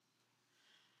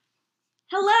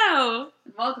Hello!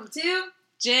 And welcome to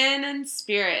Gin and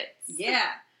Spirits. Yeah.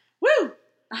 Woo!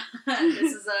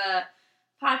 This is a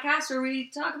podcast where we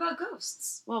talk about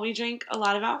ghosts. Well, we drink a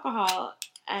lot of alcohol,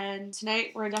 and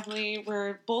tonight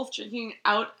we're both drinking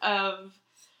out of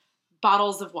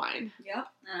bottles of wine. Yep,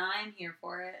 and I'm here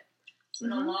for it. It's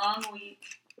been a long week.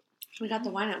 We got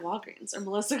the wine at Walgreens, or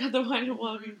Melissa got the wine at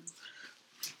Walgreens.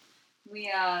 We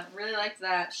really liked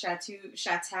that Chateau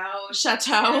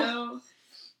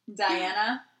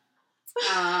Diana.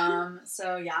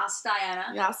 So yes, Diana.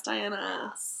 Yes,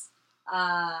 Diana. Yes.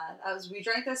 We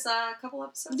drank this a couple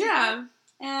episodes Yeah. ago,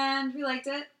 and we liked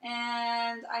it,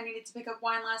 and I needed to pick up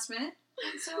wine last minute,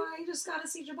 and so I just got a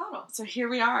Cedar bottle. So here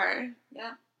we are.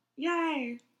 Yeah.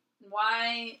 Yay.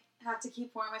 Why have to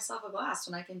keep pouring myself a glass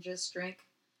when I can just drink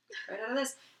right out of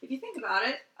this? If you think about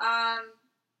it,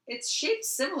 it's shaped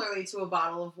similarly to a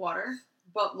bottle of water,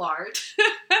 but large.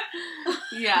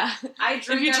 Yeah. I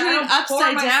drink if you it, turn I it don't pour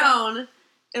upside myself- down,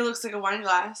 it looks like a wine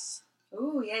glass.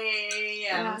 Ooh,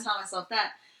 yeah. I'm gonna tell myself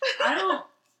that. I don't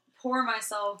pour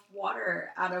myself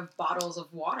water out of bottles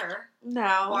of water.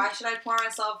 No. Why should I pour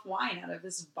myself wine out of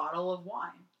this bottle of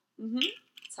wine? Mm-hmm.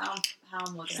 That's how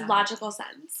I'm looking at it. Logical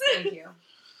sense. Thank you.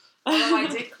 Although I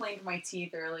did clink my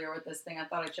teeth earlier with this thing. I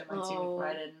thought I chipped my tooth, but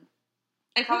I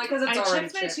didn't. Probably because it's already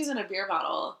chipped my chipped. tooth in a beer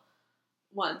bottle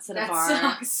once at a That bar.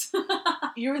 sucks.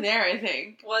 You were there, I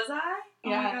think. Was I? Oh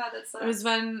Yeah. my god, that sucks. It was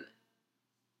when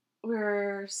we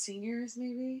were seniors,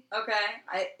 maybe. Okay.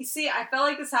 I felt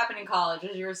like this happened in college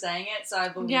as you were saying it, so I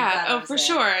believe that. Yeah. I Oh, was for there.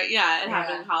 sure. Yeah, it Yeah.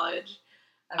 happened in college.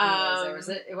 I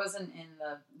mean, it wasn't in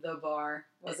the bar.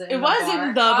 Was it? It was bar? in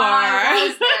the bar. Oh, it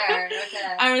was there.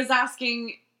 Okay. I was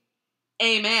asking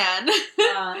a man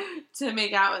Uh, to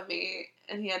make out with me,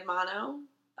 and he had mono,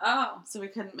 oh, so we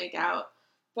couldn't make out.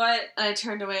 but And I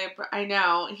turned away. I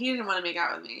know he didn't want to make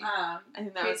out with me. I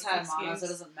think that was Chris his had mono, excuse. so it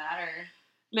doesn't matter.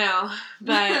 No,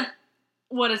 but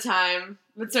what a time.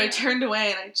 But so I turned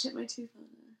away and I chipped my tooth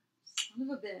Son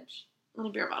of a bitch. on a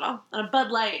beer bottle. On a Bud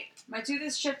Light. My tooth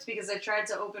is chipped because I tried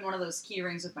to open one of those key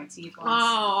rings with my teeth once.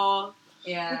 Oh.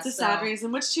 Yeah, That's a sad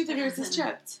reason. Which tooth of yours is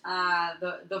chipped?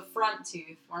 The front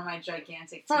tooth, one of my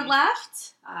gigantic Front teeth.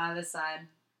 left? This side.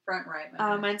 Front right.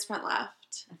 Mine's front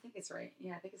left. I think it's right.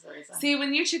 Yeah, I think it's the right side. See,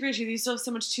 when you chip your tooth, you still have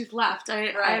so much tooth left. I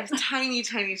have tiny,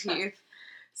 tiny teeth.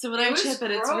 So when It I was chip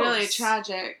it, it's really gross.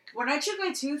 tragic. When I chipped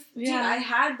my tooth, dude, Yeah. I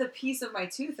had the piece of my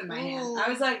tooth in my hand. Oh. I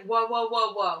was like,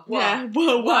 whoa. Yeah,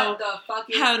 whoa. What the fuck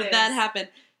is How did this? that happen?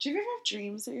 Do you ever have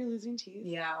dreams that you're losing teeth?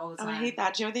 Yeah, all the Oh, time. I hate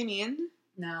that. Do you know what they mean?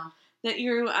 No. That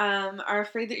you are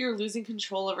afraid that you're losing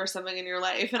control over something in your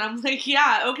life. And I'm like,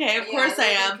 yeah, okay, of course I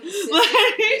am.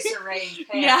 Disarray and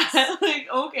chaos. Yeah, like,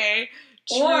 okay,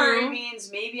 true. Or it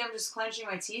means maybe I'm just clenching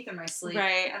my teeth in my sleep.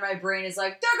 Right. And my brain is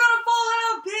like, they're gonna fall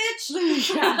out,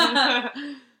 bitch!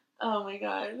 Yeah. Oh my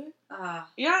god.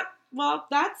 Yeah, well,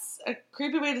 that's a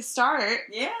creepy way to start.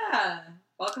 Yeah.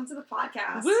 Welcome to the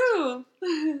podcast. Woo!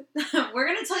 We're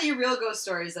gonna tell you real ghost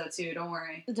stories though too, don't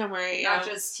worry. Don't worry. Not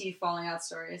just teeth falling out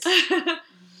stories.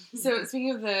 So,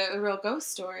 speaking of the real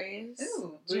ghost stories.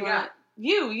 Ooh, do you what want...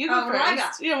 You go Oh, what first. do I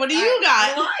got? Yeah, what do you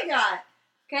got? What do I got?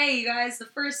 Okay, you guys, the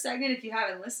first segment, if you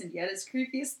haven't listened yet, is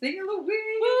Creepiest Thing of the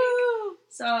Week. Woo!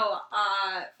 So,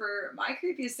 for my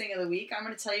Creepiest Thing of the Week, I'm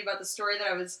going to tell you about the story that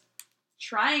I was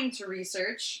trying to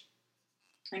research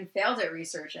and failed at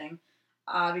researching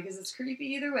because it's creepy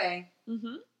either way.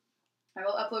 Mm-hmm. I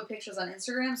will upload pictures on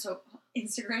Instagram,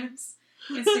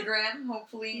 Instagram,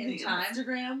 hopefully in time.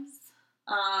 Instagrams.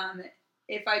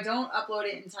 If I don't upload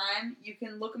it in time, you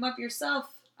can look them up yourself.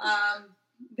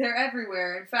 They're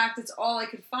everywhere. In fact, it's all I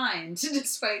could find,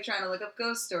 despite trying to look up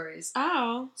ghost stories.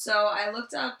 Oh. So I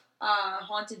looked up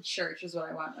haunted church is what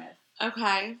I went with.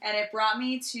 Okay. And it brought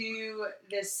me to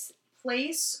this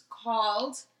place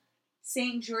called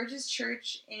St. George's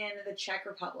Church in the Czech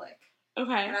Republic.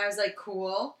 Okay. And I was like,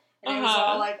 cool. And it was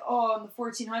all like, oh, in the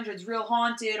 1400s, real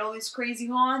haunted, all these crazy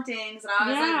hauntings. And I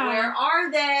was like, where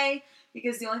are they?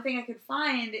 Because the only thing I could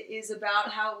find is about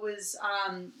how it was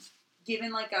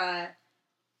given like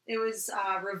it was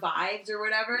revived or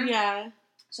whatever. Yeah.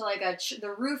 So like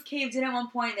the roof caved in at one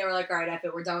point. They were like, all right, F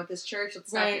it, we're done with this church. Let's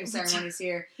stop doing ceremonies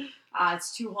here.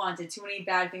 It's too haunted. Too many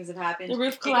bad things have happened. The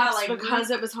roof collapsed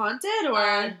because it was haunted,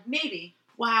 or maybe.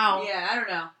 Wow. Yeah, I don't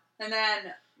know. And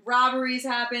then robberies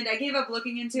happened. I gave up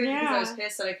looking into it because I was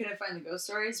pissed that I couldn't find the ghost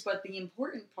stories. But the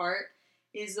important part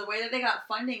is the way that they got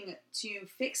funding to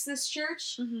fix this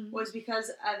church was because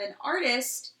of an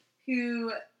artist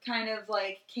who kind of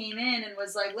like came in and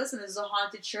was like, listen, this is a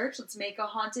haunted church. Let's make a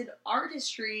haunted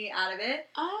artistry out of it.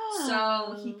 Oh.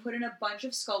 So he put in a bunch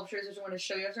of sculptures, which I want to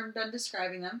show you after I'm done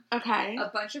describing them. Okay.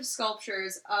 A bunch of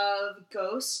sculptures of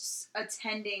ghosts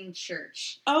attending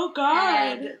church. Oh,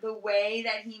 God. And the way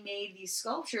that he made these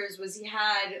sculptures was he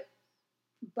had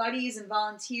buddies and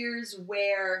volunteers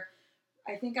wear,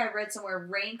 I think I read somewhere,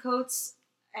 raincoats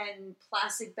and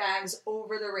plastic bags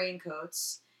over the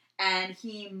raincoats. And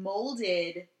he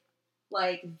molded,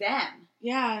 like, them.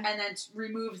 Yeah. And then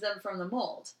removed them from the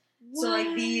mold. What? So,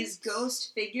 like, these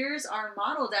ghost figures are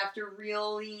modeled after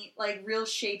really, like, real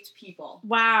shaped people.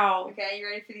 Wow. Okay, you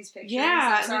ready for these pictures?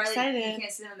 Yeah, I'm sorry excited. that you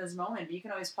can't see them in this moment, but you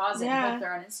can always pause it Yeah. and look.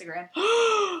 They're on Instagram.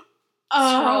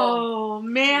 Oh,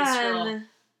 man.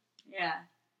 Yeah.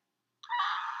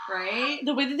 Right?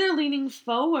 The way that they're leaning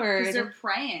forward. Because they're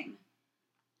praying.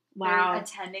 Wow. They're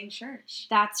attending church.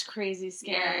 That's crazy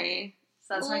scary.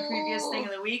 So that's my creepiest thing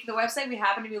of the week. The website we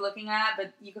happen to be looking at,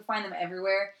 but you can find them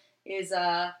everywhere, is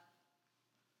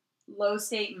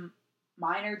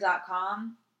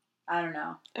lowstateminer.com. I don't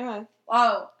know. Okay.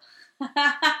 Oh.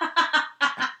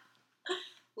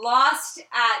 Lost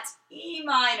at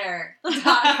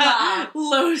eminer.com.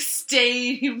 Low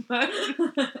state.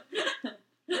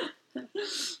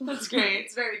 That's great.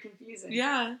 It's very confusing.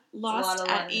 Yeah. Lost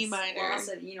at E minor. Lost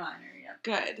at E minor, yeah.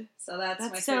 Good. So that's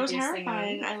my so creepiest thing of the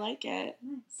terrifying. week. I like it.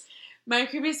 Nice. My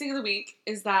creepiest thing of the week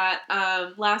is that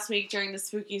last week during the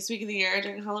spookiest week of the year,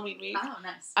 during Halloween week, Oh,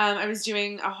 nice. I was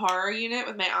doing a horror unit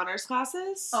with my honors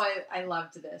classes. Oh, I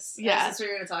loved this. Yeah. Is this what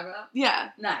you're going to talk about? Yeah.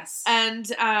 Nice. And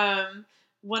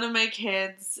one of my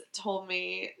kids told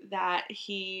me that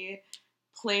he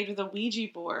played with a Ouija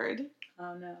board.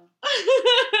 Oh, no.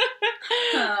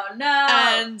 Oh, no.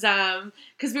 And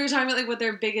because we were talking about like what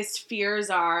their biggest fears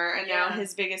are, and now Yeah.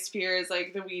 his biggest fear is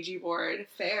like the Ouija board.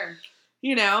 Fair.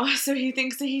 You know, so he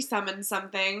thinks that he summoned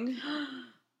something.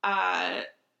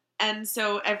 And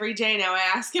so every day now I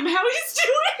ask him how he's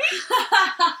doing.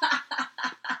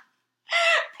 And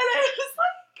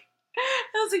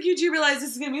I was like, you do realize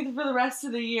this is going to be for the rest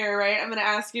of the year, right? I'm going to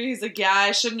ask you. He's like, yeah,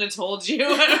 I shouldn't have told you.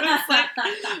 And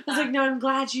I was like, no, I'm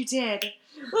glad you did.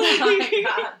 Oh my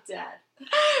God, Dad.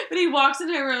 But he walks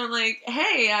into my room and like,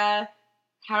 hey,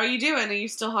 how are you doing? Are you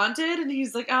still haunted? And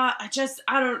he's like, I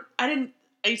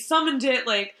summoned it,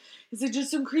 like, is it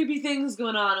just some creepy things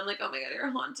going on? I'm like, oh my God, you're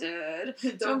haunted.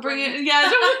 Don't bring it. Yeah,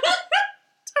 don't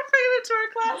bring it into our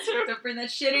classroom. Don't bring that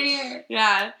shit in here.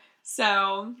 Yeah,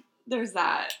 so there's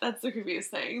that. That's the creepiest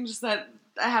thing. Just that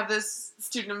I have this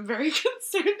student I'm very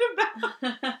concerned about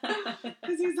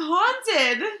because he's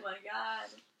haunted. Oh my God.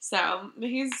 So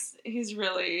he's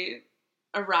really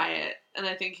a riot, and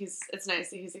I think it's nice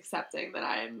that he's accepting that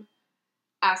I'm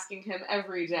asking him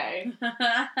every day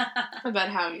about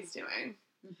how he's doing.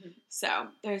 Mm-hmm. So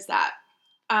there's that.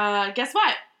 Guess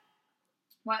what?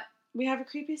 What? We have a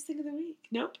creepiest thing of the week.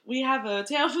 Nope. We have a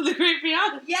tale from the Great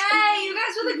Beyond. Yay! You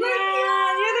guys are the Great Yeah,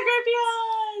 Beyond! you're the Great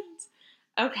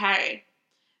Beyond! Okay.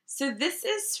 So this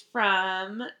is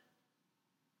from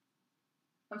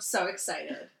I'm so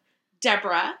excited.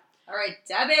 Deborah. All right,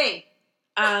 Debbie.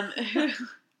 Deb.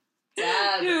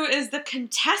 Who is the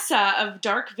Contessa of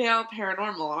Dark Veil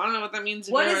Paranormal. I don't know what that means.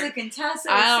 What is a Contessa?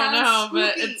 I don't know, spooky.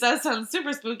 but it does sound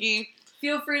super spooky.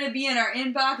 Feel free to be in our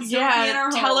inbox. Don't be in Yeah,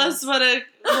 our tell homes. us what a...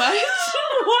 What?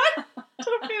 What?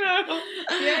 Don't be in our home.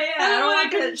 Yeah. I don't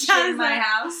want to put shit in my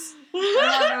house. I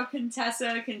don't want no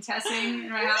Contessa contessing in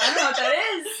my house. I don't know what that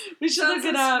is. We should Sounds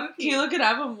look it so up. spooky. Can you look it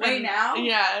up? Right now?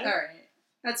 Yeah. All right.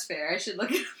 That's fair. I should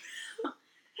look it up.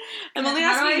 I'm only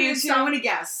How do I asking you do- to... So I'm going to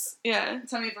guess. Yeah.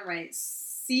 Tell me if I'm right.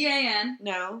 C-A-N.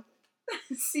 No.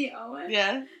 C-O-N.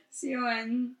 Yeah.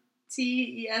 C-O-N-T-E-S-S-A.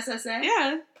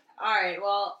 Yeah. All right.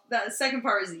 Well, the second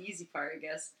part was the easy part, I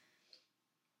guess.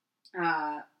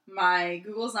 My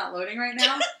Google's not loading right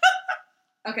now.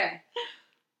 Okay.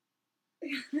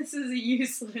 This is a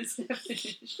useless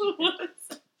definition. What is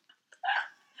it?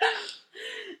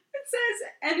 It says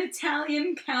an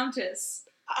Italian countess.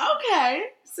 Okay.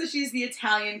 So she's the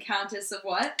Italian countess of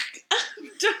what?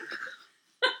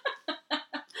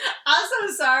 I'm so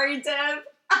sorry, Deb.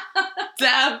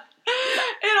 Deb.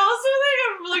 And also, like,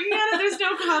 I'm looking at it, there's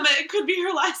no comment. It could be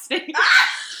her last name.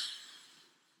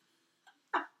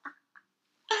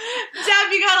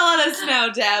 Deb, you gotta let us know,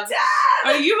 Deb. Deb!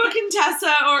 Are you a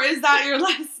Contessa, or is that your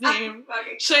last name?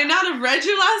 Should I not have read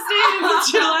your last name if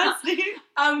it's your last name?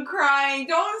 I'm crying.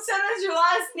 Don't send us your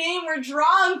last name. We're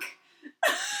drunk.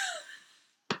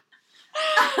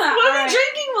 What are you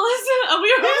drinking, Melissa? Oh,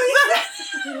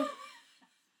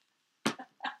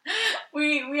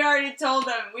 we already told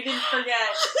them. We didn't forget.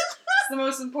 It's the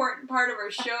most important part of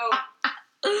our show.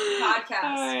 podcast.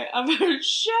 All right, of our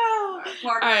show.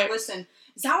 Part of our listen.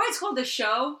 Is that why it's called the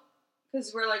show?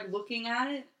 Because we're like looking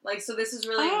at it. Like, so this is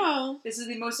really this is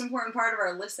the most important part of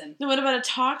our listen. Then what about a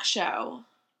talk show?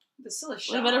 It's still a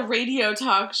show. What about a radio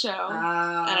talk show?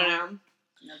 I don't know.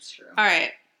 That's true. All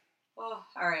right. Oh,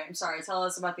 all right. I'm sorry. Tell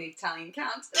us about the Italian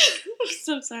Countess. I'm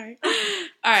so sorry.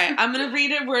 All right, I'm gonna read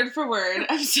it word for word.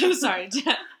 I'm so sorry,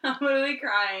 Deb. I'm literally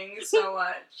crying so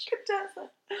much.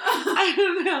 I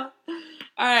don't know.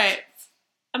 All right,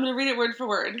 I'm gonna read it word for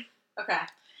word. Okay.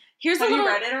 Here's Have a little...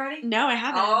 you read it already? No, I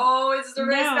haven't. Oh, it's the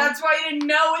risk. No. That's why you didn't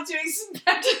know what to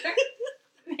expect.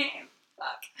 Name.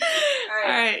 Fuck. All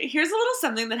right. Here's a little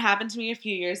something that happened to me a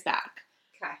few years back.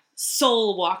 Okay.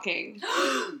 Soul walking.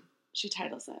 She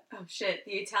titles it. Oh shit!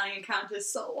 The Italian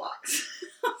Countess soul walks.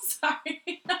 I'm sorry.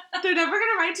 They're never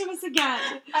gonna write to us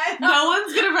again. No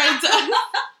one's gonna write to us.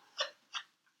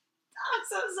 I'm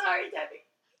so sorry, Debbie.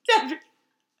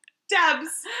 Debs. I'm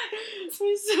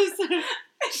so sorry.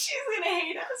 She's gonna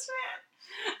hate us, man.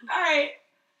 All right.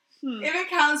 If it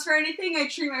counts for anything, I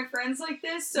treat my friends like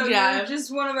this. So you're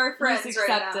just one of our friends right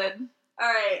now.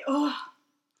 All right. Oh.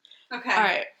 Okay. All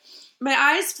right. My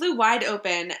eyes flew wide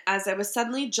open as I was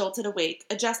suddenly jolted awake,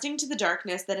 adjusting to the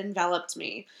darkness that enveloped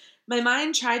me. My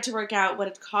mind tried to work out what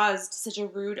had caused such a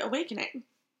rude awakening.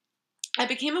 I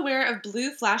became aware of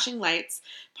blue flashing lights,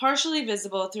 partially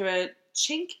visible through a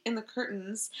chink in the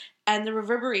curtains and the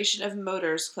reverberation of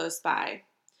motors close by.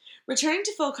 Returning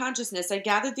to full consciousness, I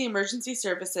gathered that emergency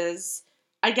services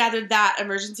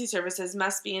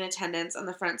must be in attendance on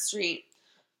the front street.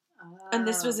 And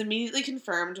this was immediately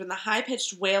confirmed when the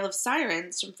high-pitched wail of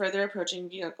sirens from further approaching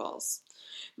vehicles.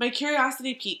 My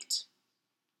curiosity piqued.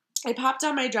 I popped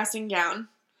on my dressing gown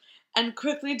and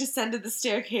quickly descended the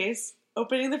staircase,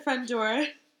 opening the front door. I'm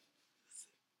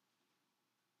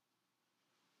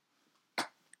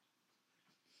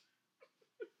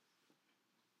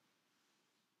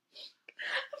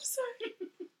sorry.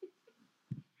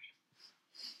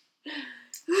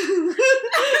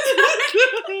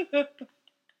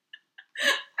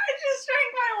 I just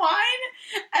drank my wine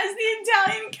as the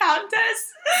Italian Countess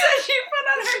that she put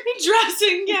on her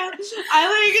dressing gown. I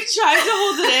tried to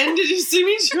hold it in. Did you see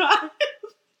me try?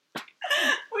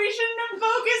 We shouldn't have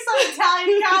focused on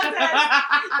Italian Countess.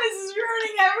 This is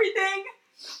ruining everything.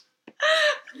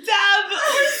 Deb,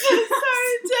 we're so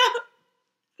sorry, Deb.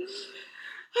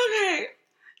 Okay.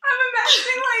 I'm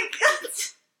imagining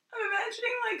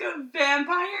like a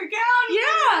vampire gown.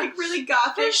 Yeah. Like really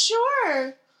gothic. For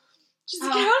sure. Just a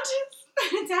countess?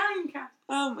 An Italian countess.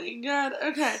 Oh my god.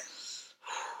 Okay.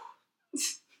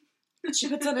 She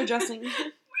puts on her dressing. We both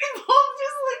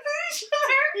just looked at each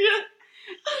other. Yeah.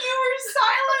 You were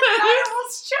silent and I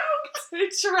almost choked. I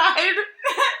tried.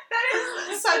 That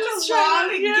is such a long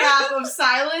gap of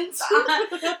silence.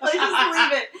 Let's just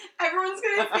leave it. Everyone's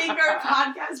going to think our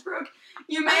podcast broke.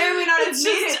 You may or may not have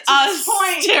made it to this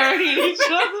point. Staring at each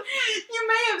other. You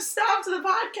may have stopped the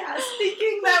podcast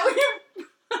thinking that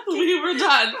we were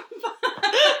done.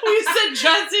 We said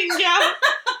dressing gown.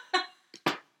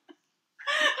 And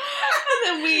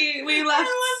then we left.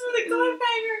 I left with a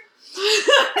cliffhanger.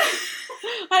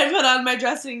 I put on my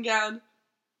dressing gown.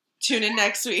 Tune in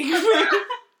next week.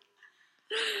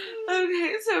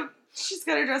 Okay, so she's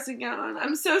got her dressing gown on.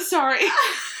 I'm so sorry. We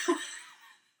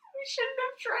shouldn't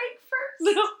have drank first.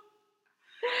 No.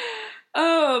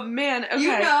 Oh, man.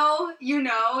 Okay. You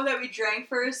know that we drank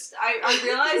first. I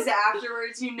realized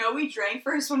afterwards, we drank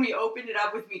first when we opened it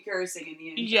up with me cursing in the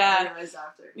intro. Yeah. I realized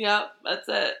after. Yep, that's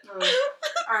it.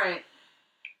 All right.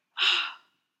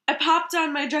 I popped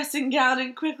on my dressing gown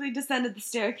and quickly descended the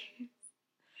staircase.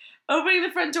 Opening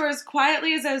the front door as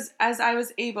quietly as I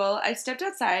was able, I stepped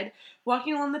outside,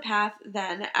 walking along the path,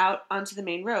 then out onto the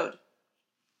main road.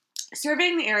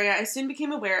 Surveying the area, I soon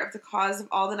became aware of the cause of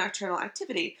all the nocturnal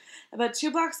activity. About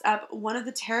 2 blocks up, one of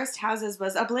the terraced houses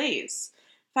was ablaze.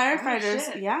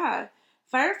 Firefighters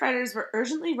were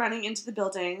urgently running into the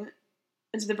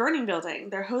burning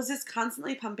building, their hoses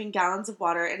constantly pumping gallons of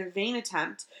water in a vain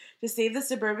attempt to save the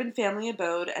suburban family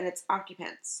abode and its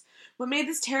occupants. What made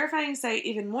this terrifying sight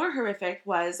even more horrific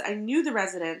was I knew the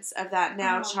residents of that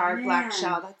now charred black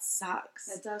shell. That sucks.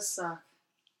 That does suck.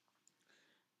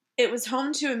 It was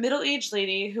home to a middle-aged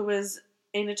lady who was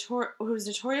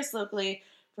notorious locally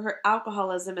for her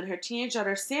alcoholism and her teenage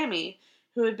daughter Sammy,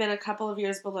 who had been a couple of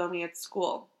years below me at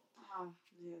school. Oh,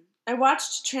 yeah. I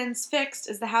watched transfixed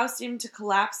as the house seemed to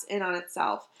collapse in on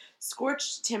itself.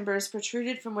 Scorched timbers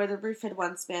protruded from where the roof had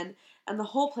once been, and the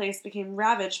whole place became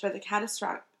ravaged by the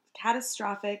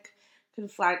catastrophic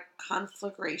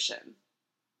conflagration.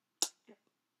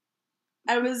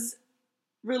 I was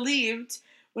relieved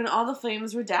When all the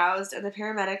flames were doused and the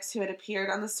paramedics who had appeared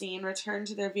on the scene returned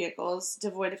to their vehicles,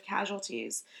 devoid of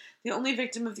casualties, the only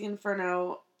victim of the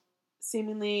inferno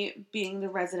seemingly being the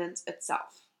residence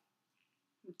itself.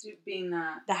 Being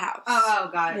the house. Oh,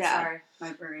 got it. Yeah. Sorry.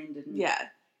 My brain didn't. Yeah.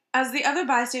 As the other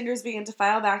bystanders began to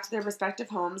file back to their respective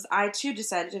homes, I too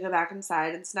decided to go back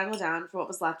inside and snuggle down for what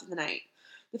was left of the night.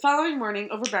 The following morning,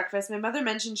 over breakfast, my mother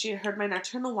mentioned she had heard my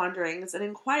nocturnal wanderings and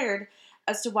inquired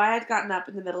as to why I'd gotten up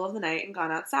in the middle of the night and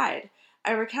gone outside.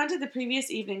 I recounted the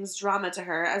previous evening's drama to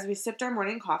her as we sipped our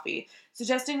morning coffee,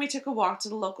 suggesting we took a walk to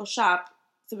the local shop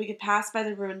so we could pass by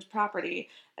the ruined property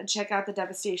and check out the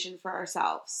devastation for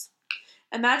ourselves.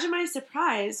 Imagine my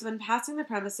surprise when passing the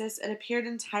premises, it appeared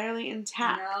entirely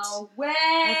intact. No way!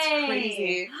 That's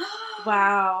crazy.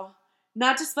 Wow.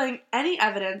 Not displaying any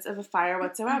evidence of a fire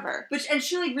whatsoever. And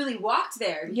she really walked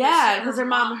there. Yeah, because her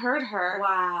mom heard her.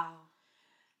 Wow.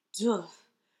 Ugh.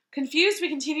 Confused, we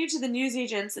continued to the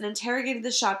newsagents and interrogated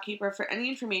the shopkeeper for any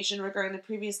information regarding the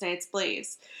previous night's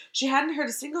blaze. She hadn't heard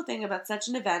a single thing about such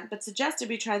an event, but suggested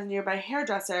we try the nearby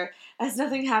hairdresser, as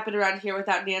nothing happened around here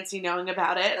without Nancy knowing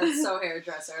about it. That's so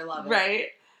hairdresser. I love it. Right.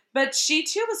 But she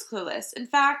too was clueless. In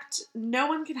fact, no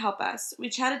one could help us. We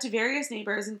chatted to various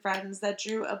neighbors and friends that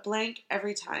drew a blank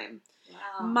every time.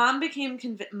 Wow. Mom became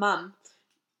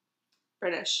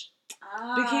British.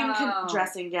 Became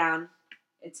dressing gown.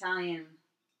 Italian.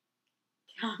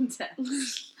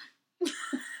 Countess.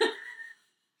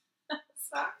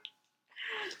 Sorry.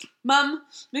 Mum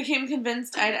became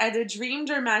convinced I'd either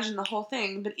dreamed or imagined the whole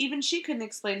thing, but even she couldn't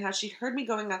explain how she'd heard me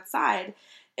going outside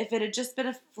if it had just been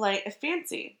a flight of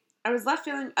fancy. I was left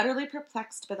feeling utterly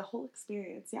perplexed by the whole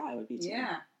experience. Yeah, I would be too.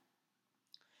 Yeah.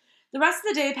 The rest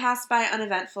of the day passed by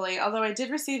uneventfully, although I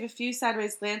did receive a few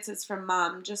sideways glances from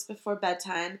Mom just before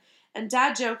bedtime, and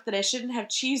Dad joked that I shouldn't have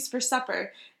cheese for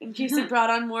supper in case it brought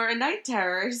on more night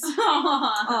terrors.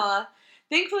 Aww.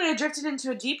 Thankfully, I drifted into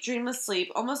a deep, dreamless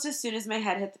sleep almost as soon as my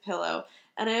head hit the pillow,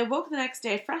 and I awoke the next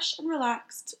day fresh and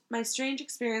relaxed, my strange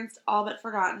experience all but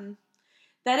forgotten.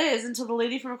 That is, until the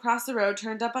lady from across the road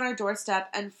turned up on our doorstep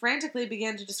and frantically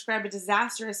began to describe a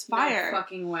disastrous fire. No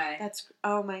fucking way.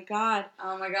 Oh my god.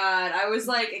 Oh my god. I was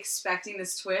expecting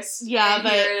this twist. Yeah, and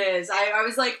but here it is. I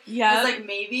was like,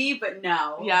 maybe, but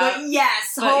no. Yeah. But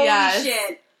yes. Holy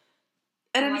shit.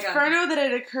 An inferno that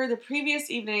had occurred the previous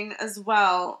evening as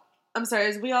well. I'm sorry,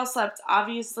 as we all slept,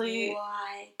 obviously,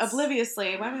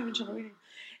 obliviously. Why am I even trouble reading?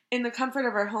 In the comfort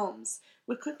of our homes.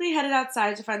 We quickly headed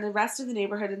outside to find the rest of the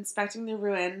neighborhood inspecting the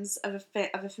ruins of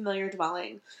a familiar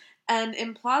dwelling. An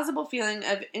implausible feeling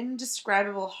of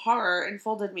indescribable horror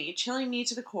enfolded me, chilling me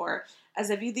to the core as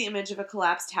I viewed the image of a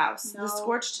collapsed house. The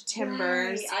scorched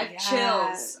timbers. I have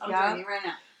chills. I'm telling you right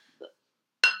now.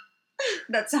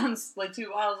 That sounds like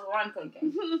 2 bottles of wine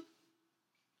clinking.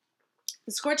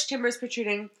 The scorched timbers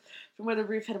protruding from where the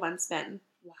roof had once been.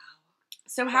 Wow.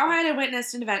 So how had I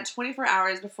witnessed an event 24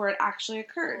 hours before it actually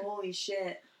occurred? Holy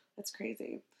shit. That's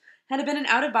crazy. Had it been an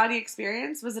out-of-body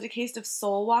experience? Was it a case of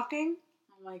soul walking?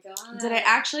 Oh my god. Did I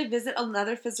actually visit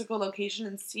another physical location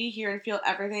and see, hear, and feel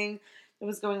everything that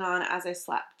was going on as I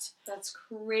slept? That's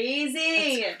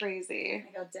crazy. That's crazy.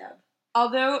 I got Deb.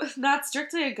 Although not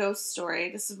strictly a ghost story,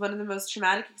 this is one of the most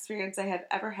traumatic experiences I have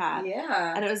ever had.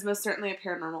 Yeah. And it was most certainly a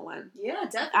paranormal one. Yeah,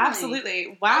 definitely.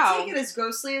 Absolutely. Wow. I'll take it as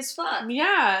ghostly as fuck.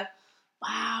 Yeah.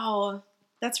 Wow.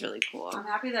 That's really cool. I'm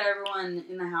happy that everyone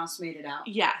in the house made it out.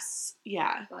 Yes.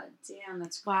 Yeah. But damn,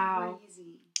 that's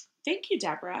crazy. Thank you,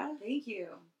 Deborah. Thank you.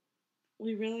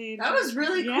 We really That was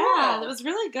really cool. Yeah, that was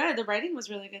really good. The writing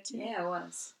was really good too. Yeah, it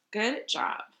was. Good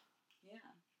job. Yeah.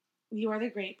 You are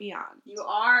the great beyond. You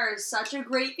are such a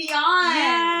great beyond.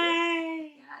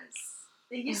 Yay! Yes.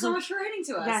 Thank you so much for writing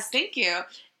to us. Yes, thank you.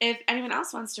 If anyone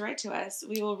else wants to write to us,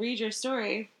 we will read your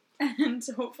story. And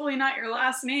hopefully not your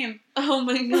last name. Oh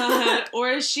my god.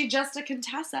 Or is she just a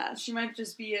Contessa? She might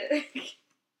just be a...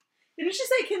 Didn't she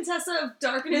say Contessa of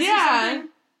Darkness or something?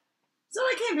 So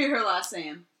that can't be her last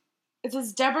name. It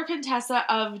says Deborah Contessa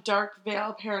of Dark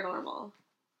Veil Paranormal.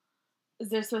 Is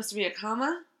there supposed to be a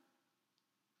comma?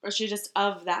 Or is she just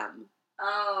of them?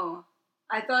 Oh.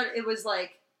 I thought it was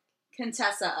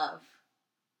Contessa of.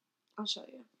 I'll show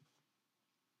you.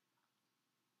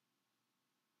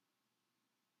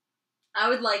 I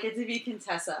would like it to be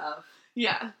Contessa of.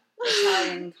 Yeah.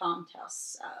 Italian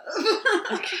Countess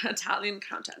of. Italian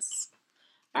Countess.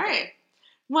 Alright.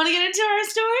 Want to get into our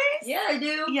stories? Yeah, I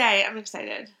do. Yay, I'm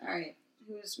excited. Alright.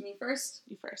 Who's me first?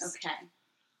 You first. Okay.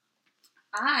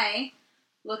 I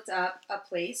looked up a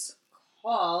place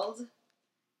called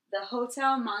the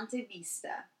Hotel Monte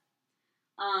Vista.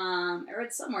 I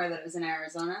read somewhere that it was in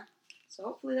Arizona, so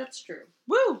hopefully that's true.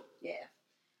 Woo! Yeah.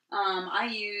 I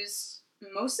used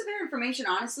most of their information,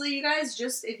 honestly, you guys,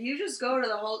 if you just go to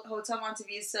the Hotel Monte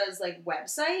Vista's like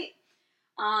website,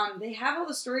 they have all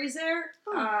the stories there.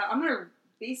 I'm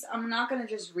not gonna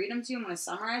just read them to you. I'm gonna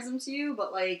summarize them to you,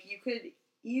 but like you could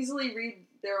easily read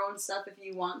their own stuff if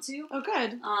you want to. Oh,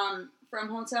 good. From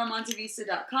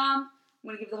hotelmontevista.com. I'm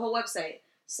gonna give the whole website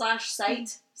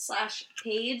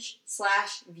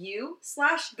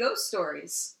 /site/page/view/ghost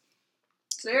stories.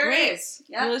 So there it is.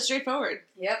 Yep. Really straightforward.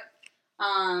 Yep.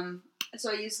 So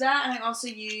I used that, and I also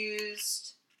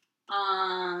used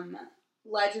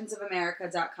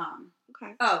legendsofamerica.com.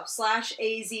 Okay. Oh,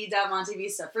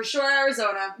 /az.montevista. For sure,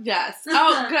 Arizona. Yes.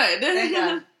 Oh, good. Thank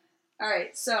God. All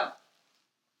right, so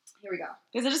here we go.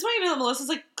 Because I just want you to know that Melissa's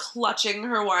like clutching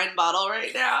her wine bottle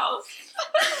right now.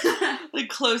 Like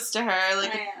close to her.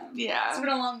 Like, I am. Yeah. It's been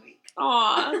a long week.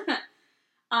 Aw.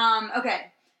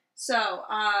 Okay. So,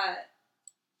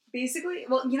 basically,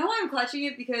 well, you know why I'm clutching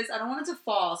it? Because I don't want it to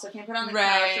fall, so I can't put it on the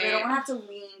couch, and I don't want to have to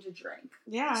lean to drink.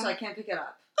 Yeah. So I can't pick it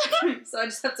up. So I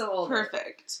just have to hold it.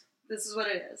 Perfect. This is what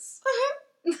it is.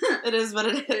 It is what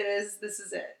it is. It is. This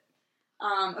is it.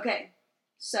 Okay.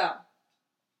 So,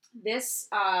 this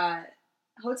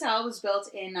hotel was built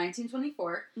in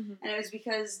 1924, Mm-hmm. and it was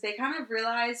because they kind of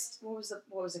realized, what was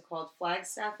it called?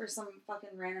 Flagstaff or some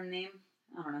fucking random name?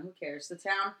 I don't know. Who cares? The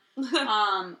town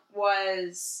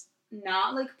was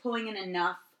not like pulling in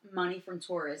enough money from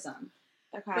tourism.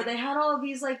 Okay. But they had all of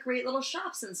these like great little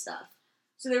shops and stuff.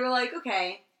 So they were like,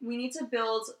 okay, we need to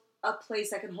build a place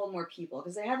that can hold more people,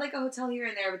 because they had like a hotel here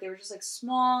and there, but they were just like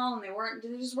small, and they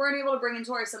just weren't able to bring in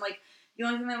tourists, and like the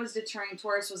only thing that was deterring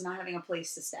tourists was not having a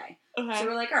place to stay. Okay. So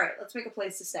we're like, all right, let's make a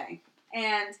place to stay.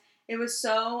 And it was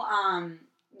so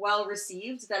well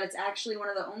received that it's actually one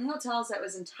of the only hotels that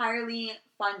was entirely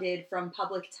funded from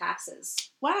public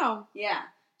taxes. Wow. Yeah.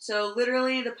 So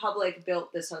literally the public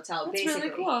built this hotel. That's basically.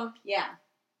 really cool. Yeah.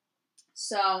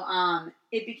 So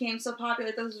it became so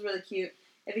popular. This was really cute.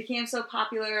 It became so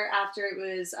popular after it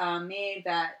was made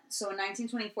that, so in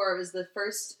 1924 it was the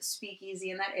first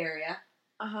speakeasy in that area.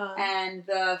 Uh-huh. And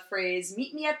the phrase,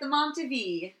 "Meet me at the Monte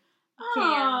V," came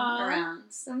around.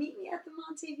 So meet me at the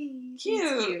Monte V. Cute.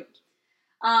 It's cute.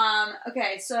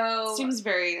 Okay, so... Seems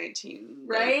very 19,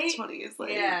 right? 20s.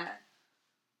 Like. Yeah.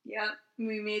 Yep.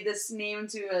 We made this name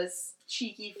into a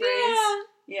cheeky phrase.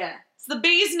 Yeah. It's the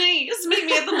bee's knees. Meet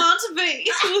me at the Monte.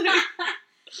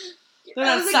 They're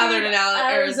not southern in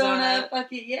Arizona.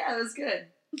 Fucking, yeah, it was good.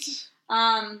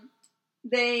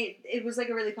 It was like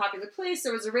a really popular place.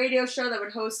 There was a radio show that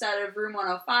would host out of room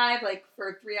 105, like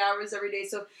for 3 hours every day.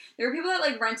 So there were people that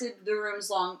like rented the rooms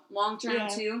long term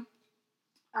too.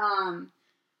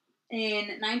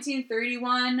 In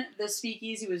 1931, the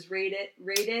speakeasy was raided.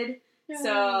 Yeah.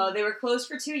 So they were closed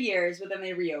for 2 years, but then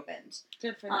they reopened.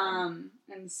 Good for them.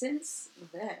 And since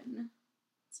then,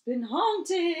 it's been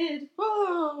haunted.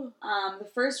 Whoa. The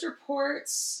first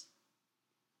reports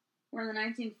were in the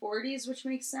 1940s, which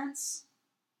makes sense.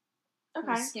 Okay.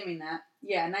 I'm skimming that.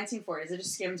 Yeah, 1940s. I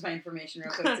just skimmed my information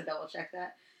real quick to double check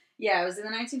that. Yeah, it was in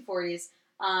the 1940s.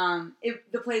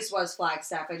 The place was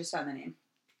Flagstaff. I just found the name.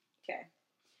 Okay.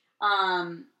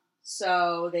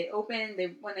 So when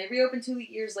they reopened 2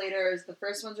 years later, it was the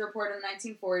first ones reported in the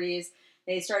 1940s.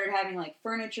 They started having like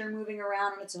furniture moving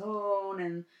around on its own,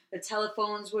 and the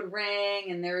telephones would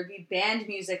ring, and there would be band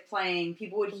music playing.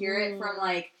 People would hear it from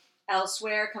like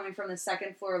elsewhere, coming from the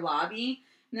second floor lobby,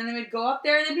 and then they would go up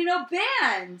there and there'd be no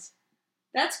band.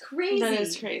 That's crazy. That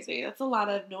is crazy. That's a lot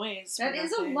of noise. That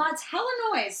is a lot. It's hella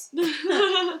noise.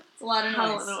 It's a lot of noise.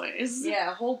 Hella noise.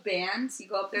 Yeah, a whole band. So you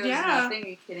go up there, there's nothing. Are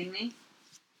you kidding me?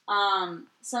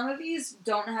 Some of these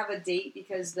don't have a date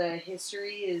because the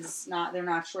history is not, they're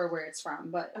not sure where it's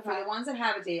from. But for the ones that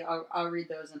have a date, I'll read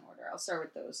those in order. I'll start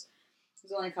with those.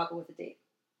 There's only a couple with a date.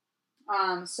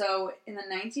 So in the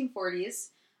 1940s,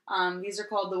 these are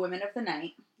called the Women of the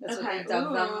Night. That's what they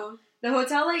dubbed them. The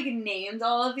hotel, like, named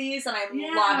all of these, and I'm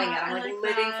loving it. I'm, like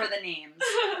living for the names.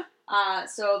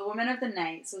 So, the Women of the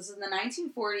Night. So, this is in the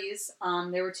 1940s.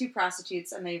 There were 2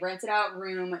 prostitutes, and they rented out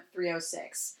room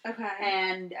 306. Okay.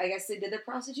 And I guess they did the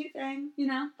prostitute thing, you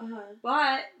know? Uh-huh.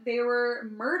 But they were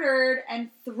murdered and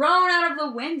thrown out of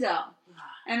the window.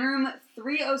 And room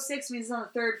 306 means it's on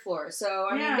the 3rd floor. So,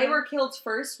 I mean, they were killed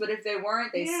first, but if they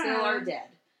weren't, they still are dead.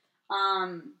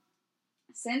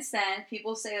 Since then,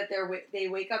 people say that they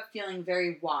wake up feeling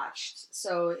very watched.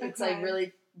 So it's like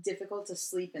really difficult to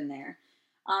sleep in there.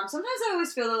 Sometimes I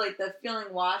always feel that like the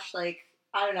feeling watched, like,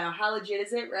 I don't know, how legit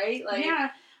is it, right? Like,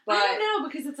 but I don't know,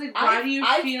 because it's like, why do you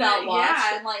feel felt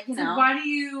watched, and like, you know,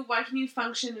 like, why can you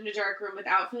function in a dark room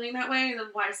without feeling that way, and then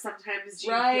why sometimes do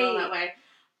you feel that way?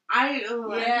 I think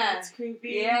it's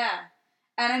creepy. Yeah.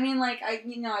 And I mean, like, I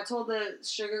told the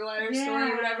sugar glider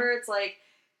story or whatever. It's like,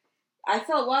 I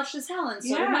felt watched as hell, and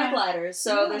so did my gliders.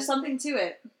 So there's something to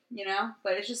it,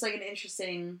 But it's just like an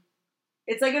interesting,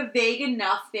 it's like a vague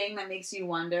enough thing that makes you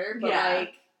wonder, but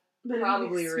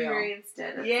probably real. Experienced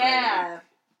it. Yeah.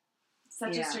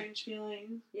 Such a strange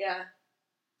feeling. Yeah.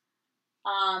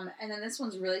 And then this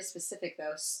one's really specific,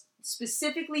 though.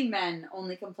 Specifically, men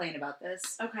only complain about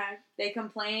this. Okay. They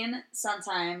complain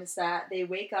sometimes that they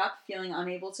wake up feeling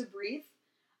unable to breathe.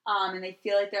 And they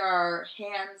feel like there are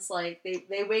hands, like,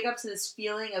 they wake up to this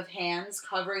feeling of hands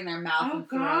covering their mouth and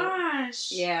throat. Oh,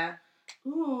 gosh. Yeah.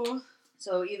 Ooh.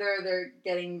 So either they're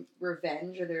getting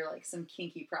revenge or they're, like, some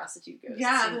kinky prostitute ghosts.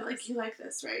 Yeah, they're like, you like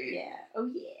this, right? Yeah. Oh,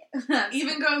 yeah.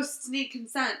 Even ghosts need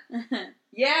consent.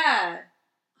 Yeah.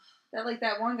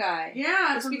 That one guy.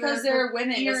 Yeah. Just because they're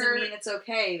women doesn't mean it's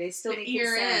okay. They still need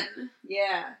consent. In.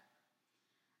 Yeah.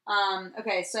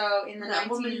 Okay, so in the that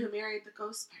woman who married the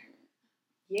ghost pirate.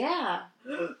 Yeah.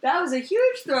 That was a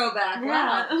huge throwback.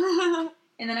 Yeah. Wow.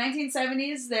 In the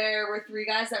 1970s, there were 3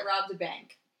 guys that robbed a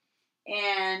bank.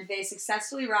 And they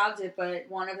successfully robbed it, but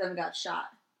one of them got shot.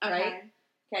 Right?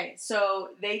 Okay,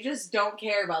 so they just don't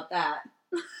care about that.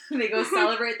 They go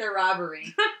celebrate their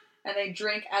robbery. And they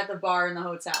drink at the bar in the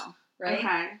hotel. Right?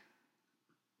 Okay.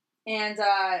 And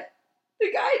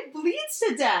the guy bleeds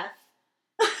to death.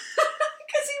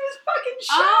 Because he was fucking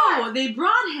shot. Oh, they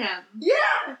brought him.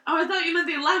 Yeah. Oh, I thought you meant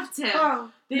they left him. Oh,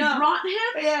 they brought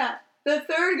him? Yeah. The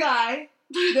third guy,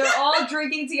 they're all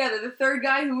drinking together. The third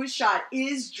guy who was shot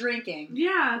is drinking.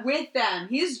 Yeah. With them.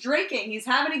 He's drinking. He's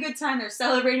having a good time. They're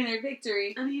celebrating their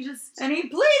victory. And he bleeds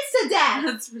to death.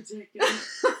 That's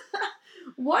ridiculous.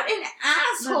 What an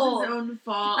asshole. That's his own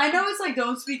fault. I know it's like,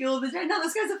 don't speak ill of the dead. No,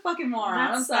 this guy's a fucking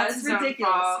moron. I'm sorry. It's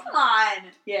ridiculous. Come on.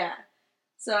 Yeah.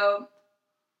 So,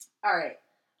 alright.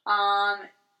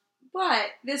 But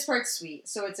this part's sweet,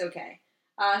 so it's okay.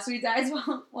 So he dies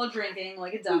while drinking,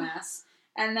 like a dumbass.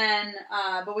 And then,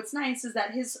 but what's nice is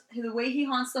that the way he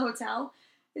haunts the hotel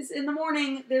is in the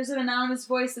morning, there's an anonymous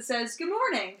voice that says, "Good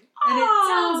morning." And it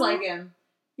sounds like him.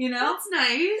 That's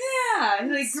nice. Yeah, he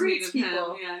like greets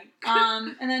people. Yeah.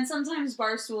 And then sometimes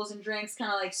bar stools and drinks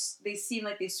kind of like they seem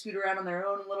like they scoot around on their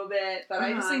own a little bit. But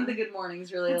I just think the good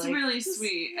morning's really it's really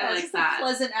sweet. Yeah, I like that. A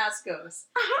pleasant ass ghost.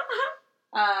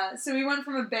 So we went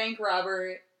from a bank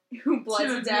robber who bled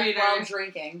to death while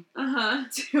drinking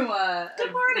to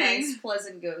good morning, nice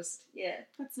pleasant ghost. Yeah,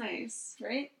 that's nice,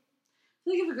 right? I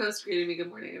feel like if a ghost greeted me good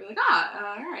morning, I'd be like,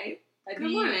 all right,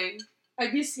 good morning.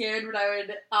 I'd be scared, but I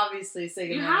would obviously say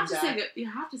good morning back. You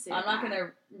have to say it I'm not going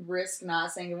to risk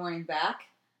not saying good morning back.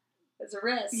 It's a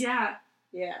risk. Yeah.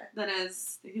 Yeah. That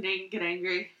is, you can get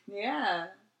angry. Yeah.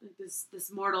 Like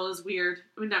this mortal is weird.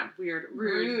 I mean, not weird,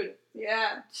 rude.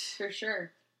 Yeah, for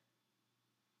sure.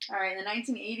 Alright, in the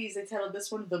 1980s, they titled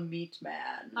this one The Meat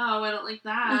Man. Oh, I don't like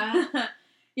that.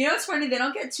 You know what's funny? They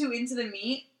don't get too into the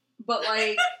meat, but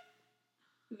like...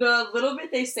 the little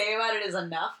bit they say about it is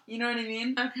enough. You know what I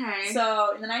mean? Okay.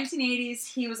 So, in the 1980s,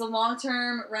 he was a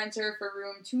long-term renter for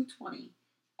room 220.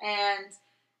 And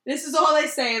this is all they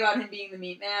say about him being the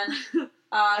meat man.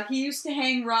 He used to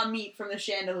hang raw meat from the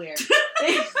chandelier.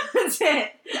 That's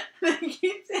it.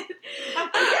 He did.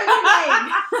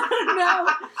 No.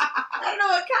 I don't know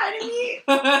what kind of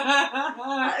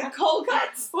meat. Cold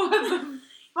cuts? What the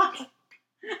fuck?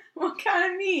 What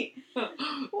kind of meat? Who let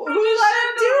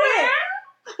him do it?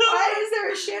 Why is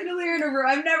there a chandelier in a room?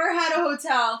 I've never had a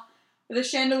hotel with a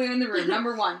chandelier in the room,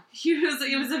 number one.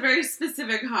 It was a very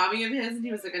specific hobby of his, and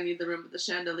he was like, I need the room with the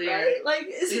chandelier. Right? Like,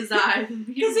 because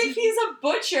if he's a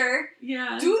butcher, do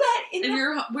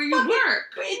that where you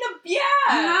work. You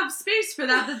have space for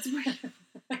that. That's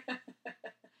where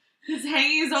he's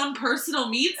hanging his own personal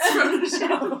meats from the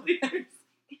chandelier.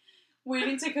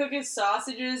 Waiting to cook his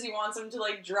sausages. He wants them to,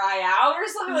 like, dry out or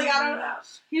something. Like, I don't know.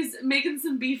 He's making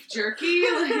some beef jerky.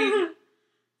 Like, I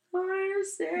don't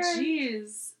understand.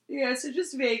 Jeez. Yeah, so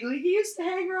just vaguely. He used to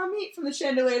hang raw meat from the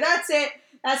chandelier. That's it.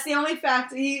 That's the only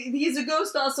fact. He's a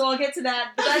ghost also. I'll get to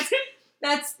that. But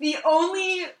that's the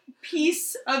only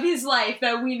piece of his life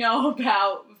that we know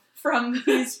about from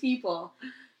these people.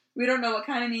 We don't know what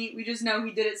kind of meat. We just know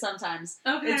he did it sometimes.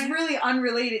 Okay. It's really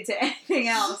unrelated to anything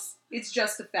else. It's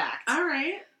just a fact. All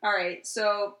right.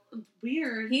 So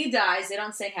weird. He dies. They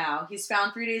don't say how. He's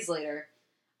found 3 days later.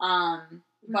 He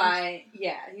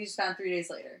was found 3 days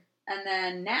later. And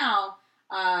then now,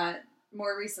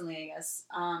 more recently, I guess.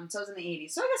 So it was in the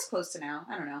 80s. So I guess close to now.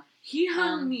 I don't know. He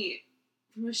hung meat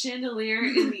from a chandelier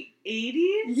in the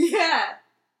 80s? Yeah.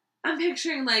 I'm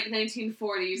picturing like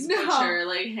 1940s butcher,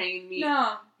 like hanging meat.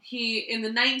 No. he, in the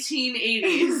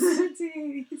 1980s,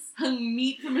 1980s. hung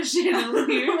meat from a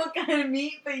chandelier. What kind of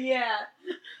meat? But yeah.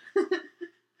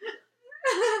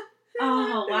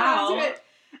 Oh, wow.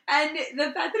 And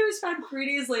the fact that it was found 3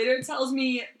 days later tells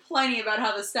me plenty about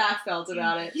how the staff felt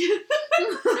about it.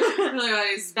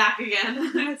 Really, he's back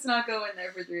again. Let's not go in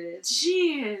there for 3 days.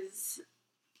 Jeez.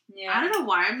 Yeah. I don't know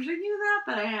why I'm drinking that,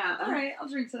 but I am. Alright, I'll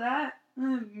drink to that.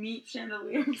 Meat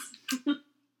chandeliers.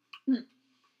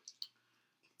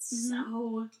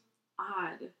 So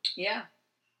odd. Yeah.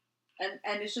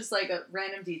 And it's just like a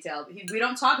random detail. We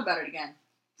don't talk about it again.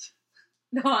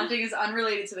 The haunting is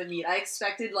unrelated to the meat. I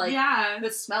expected, like, the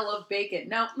smell of bacon.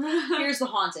 Nope. Here's the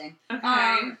haunting.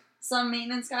 Okay. Some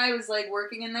maintenance guy was, like,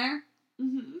 working in there.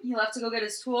 Mm-hmm. He left to go get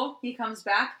his tool. He comes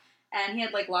back, and he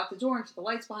had, like, locked the door and put the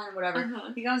lights behind him, whatever.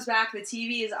 Uh-huh. He comes back, the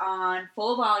TV is on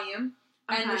full volume,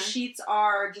 and the sheets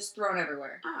are just thrown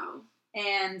everywhere. Oh.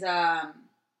 And,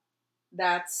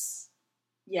 that's...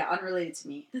 Yeah, unrelated to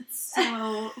meat. That's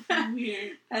so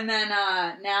weird. And then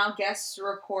now guests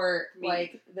report Meat.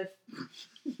 like the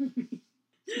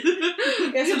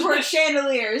guests report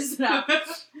chandeliers. No.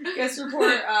 Guests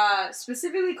report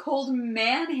specifically cold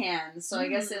man hands. So I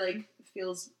guess it like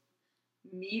feels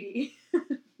meaty.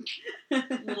 A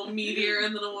little meatier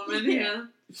in Little Women. Yeah.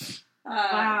 Yeah.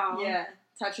 Wow. Yeah,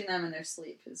 touching them in their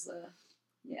sleep is the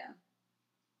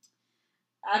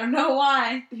I don't know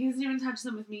why. He doesn't even touch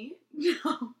them with meat?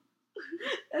 No.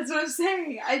 That's what I'm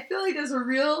saying. I feel like there's a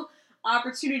real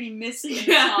opportunity missed in this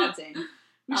haunting.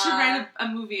 We should write a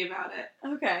movie about it.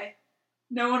 Okay.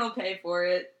 No one will pay for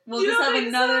it. We'll You just don't have think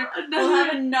another. so? We'll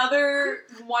have another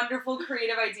wonderful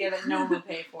creative idea that no one will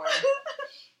pay for.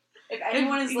 If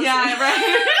anyone is listening,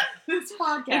 right. this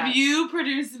podcast, If you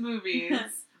produce movies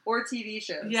or TV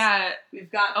shows,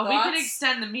 we've got. Oh, thoughts. we could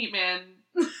extend the Meat Man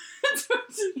to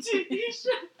a TV show.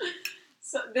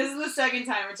 So this is the second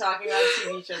time we're talking about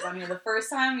TV shows on here. The first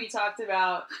time we talked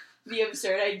about the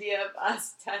absurd idea of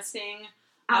us testing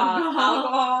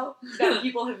alcohol that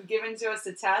people have given to us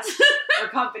to test, or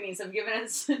companies have given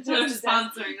us to test.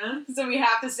 Sponsoring us. So we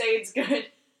have to say it's good.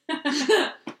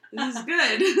 This is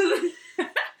good.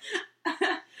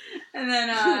 And then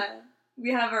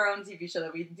we have our own TV show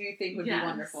that we do think would be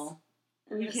wonderful.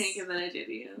 We can't give that idea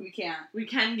to you. We can't. We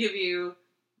can give you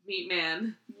Meat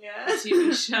Man, Yeah. a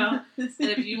TV show. And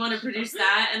if you want to produce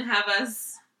that and have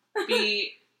us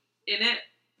be in it,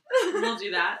 we'll do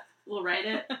that. We'll write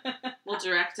it. We'll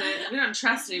direct it. We don't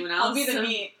trust anyone else. I'll be the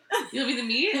meat. You'll be the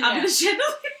meat? I'll be the chandelier.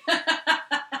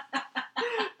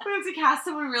 We have to cast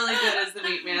someone really good as the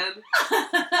Meat Man.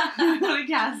 We want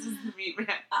to cast as the Meat Man.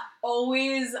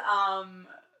 Always,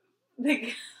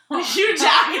 Hugh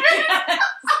Jackman.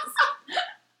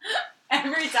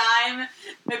 Every time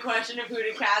the question of who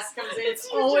to cast comes in, it's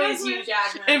always Hugh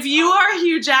Jackman. If you are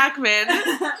Hugh Jackman,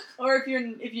 or if you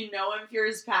know him, if you're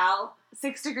his pal,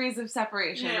 6 degrees of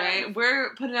separation, right?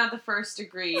 We're putting out the first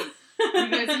degree. You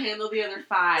guys handle the other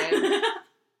 5.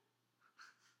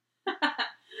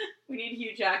 We need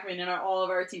Hugh Jackman in all of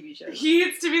our TV shows. He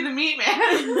needs to be the Meat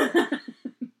Man.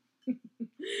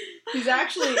 He's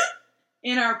actually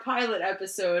in our pilot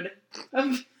episode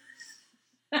of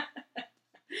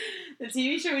the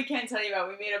TV show we can't tell you about.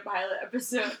 We made a pilot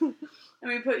episode and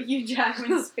we put Hugh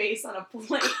Jackman's face on a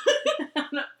plate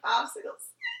on a popsicle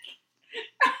stick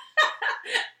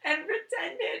and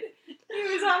pretended he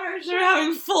was on our show. They're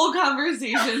having full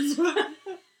conversations with him.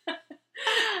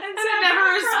 And it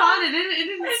never responded. It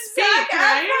didn't speak,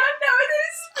 right? No, it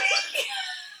didn't speak.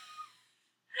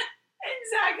 And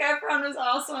Zac Efron was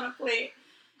also on a plate.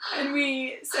 And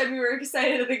we said we were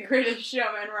excited at the greatest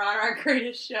show, and we're on our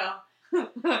greatest show.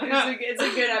 It's a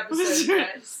good episode,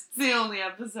 guys. It's the only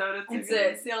episode.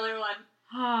 It's the only one.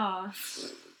 Ah.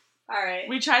 Alright.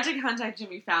 We tried to contact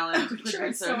Jimmy Fallon to We tried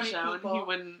produce so our many show, people. and he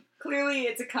wouldn't. Clearly,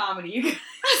 it's a comedy, you guys.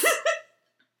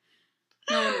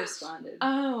 No one responded.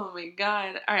 Oh my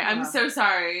god. Alright, I'm so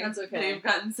sorry. That's okay. We've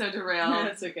gotten so derailed.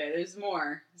 That's okay. There's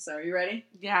more. So, are you ready?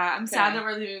 Yeah, I'm sad that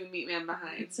we're leaving the Meat Man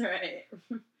behind. It's alright.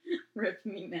 Rip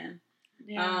Meat Man.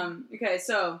 Yeah. Okay,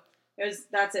 so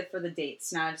that's it for the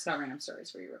dates. Now I just got random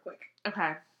stories for you real quick.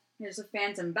 Okay. Here's a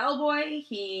phantom bellboy.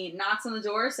 He knocks on the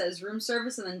door, says room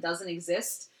service, and then doesn't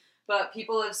exist. But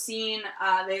people have seen,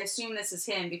 they assume this is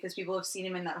him because people have seen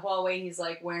him in that hallway. He's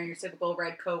like wearing your typical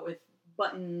red coat with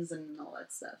buttons and all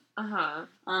that stuff. Uh-huh.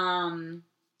 I'm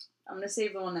going to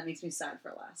save the one that makes me sad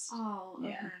for last. Oh,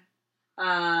 okay.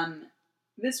 Yeah.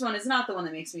 This one is not the one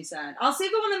that makes me sad. I'll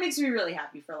save the one that makes me really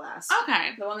happy for last.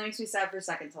 Okay. The one that makes me sad for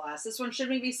second to last. This one should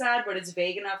make me sad, but it's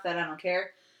vague enough that I don't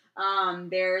care.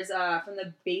 There's, from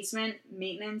the basement,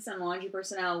 maintenance and laundry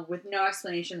personnel with no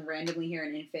explanation randomly hear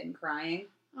an infant crying.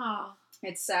 Oh.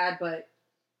 It's sad, but,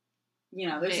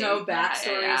 there's no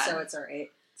backstory, so it's alright.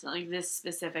 It's not like this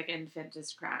specific infant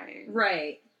is crying.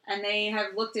 Right. And they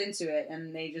have looked into it,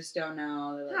 and they just don't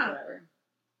know. They're like,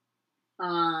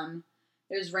 whatever.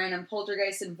 There's random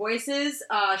poltergeists and voices.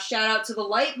 Shout out to the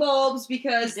light bulbs,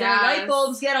 because their light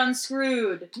bulbs get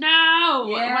unscrewed. No!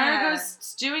 Yeah. Why are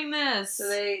ghosts doing this? So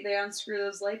they unscrew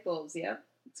those light bulbs. Yep.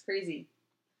 It's crazy.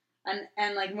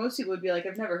 And like most people would be like,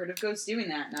 I've never heard of ghosts doing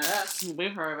that. Not us.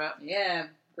 We've heard of it. Yeah.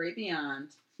 Great beyond.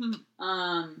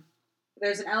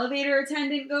 There's an elevator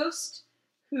attendant ghost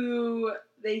who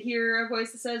they hear a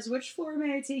voice that says, "Which floor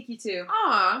may I take you to?"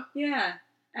 Aw. Yeah.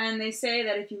 And they say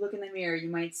that if you look in the mirror, you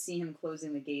might see him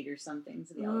closing the gate or something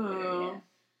to the elevator.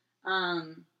 Yeah.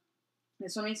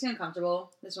 This one makes me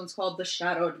uncomfortable. This one's called The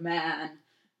Shadowed Man.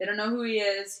 They don't know who he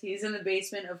is. He's in the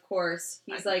basement, of course.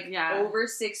 He's over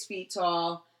 6 feet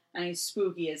tall, and he's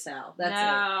spooky as hell.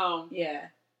 That's it. Yeah.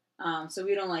 So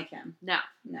we don't like him. No.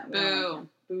 We don't like him.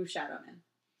 Boo, Shadow Man.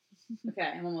 Okay,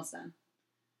 I'm almost done.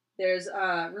 There's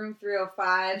room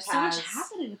 305. There's so much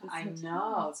happening at this I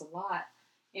know, it's a lot.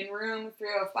 In room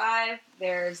 305,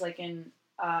 there's like an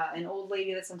old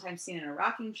lady that's sometimes seen in a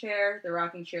rocking chair. The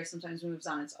rocking chair sometimes moves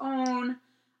on its own.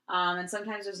 And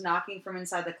sometimes there's knocking from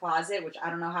inside the closet, which I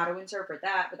don't know how to interpret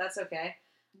that, but that's okay.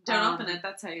 Don't open it.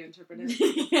 That's how you interpret it.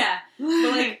 Yeah.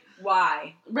 But, like,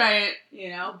 why? Right.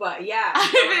 But yeah.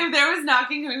 If there was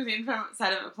knocking coming from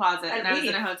inside of a closet and I was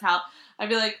in a hotel, I'd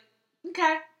be like,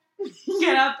 okay,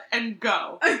 get up and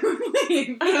go. I would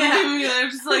leave. Yeah.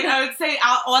 Just like, I would say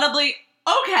audibly,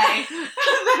 okay. You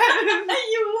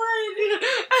would.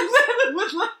 And then it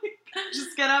would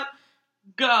just get up,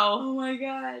 go. Oh my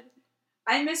god.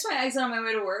 I missed my exit on my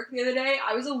way to work the other day.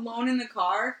 I was alone in the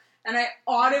car, and I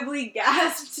audibly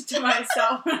gasped to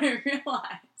myself when I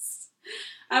realized.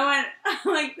 I went,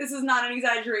 like, this is not an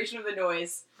exaggeration of the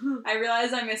noise. I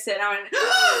realized I missed it, and I went,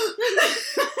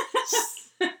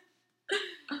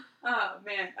 oh,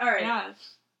 man. All right.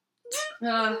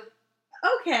 Yeah.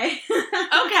 Okay.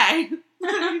 Okay.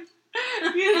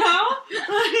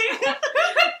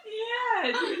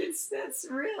 Yeah, dude, that's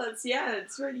real.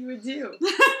 It's what you would do.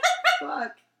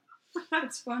 Fuck.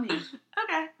 That's funny.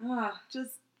 Okay.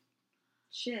 Just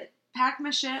shit. Pack my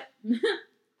shit.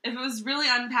 If it was really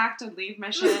unpacked, I'd leave my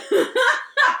shit.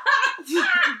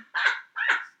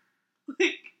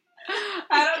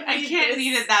 I can't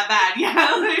eat it that bad.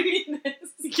 Yeah,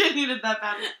 you can't eat it that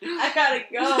bad. I gotta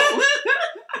go.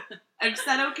 I've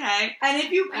said okay. And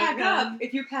if you pack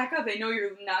up, they know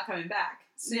you're not coming back.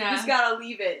 So you just gotta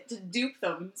leave it to dupe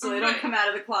them so they don't come out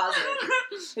of the closet.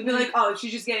 They'd be like, oh,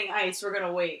 she's just getting ice, we're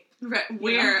gonna wait. Right.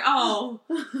 Where? Oh,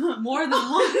 more than one.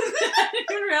 I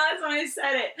didn't realize when I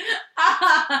said it.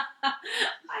 I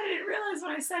didn't realize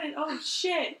when I said it. Oh,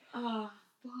 shit. Oh,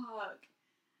 fuck.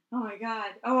 Oh,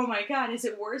 my God. Is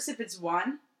it worse if it's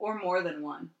one or more than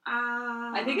one?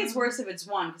 I think it's worse if it's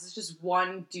one, because it's just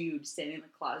one dude standing in the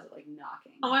closet, like,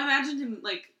 knocking. Oh, I imagined him,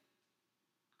 like,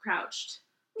 crouched.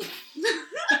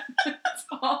 It's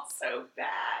all so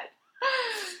bad.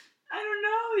 I don't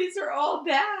know. These are all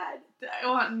bad. I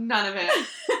want none of it.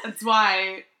 That's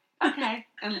why. Okay,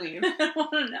 and leave. I don't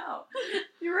want to know.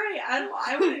 You're right.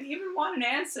 I wouldn't even want an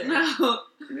answer. No.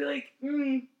 I'd be like,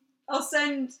 I'll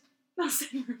send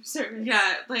room service.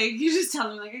 Yeah, like, you just tell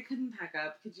them, like, I couldn't pack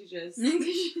up. Could you just... Could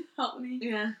you help me?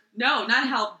 Yeah. No, not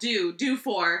help. Do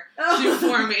for. Oh. Do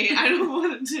for me. I don't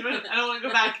want to do it. I don't want to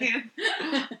go back in.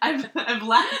 I've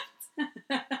left.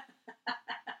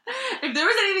 If there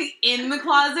was anything in the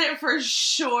closet, for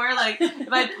sure, like,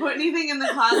 if I put anything in the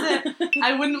closet,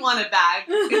 I wouldn't want it back.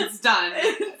 It's done.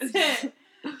 It's it.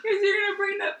 Because you're going to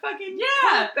bring that fucking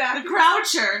coat back. The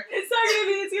croucher. It's not going to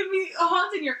be, it's going to be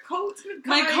haunting your coat.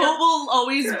 My coat will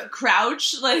always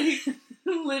crouch, like,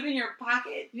 live in your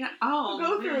pocket. Yeah. Oh,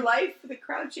 go through life with a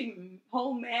crouching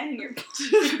whole man in your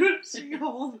pocket. Crouching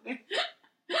whole man.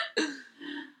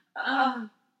 Oh,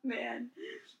 man.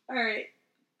 All right.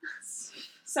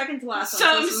 Second to last one.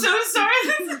 I'm so sorry.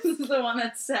 This is the one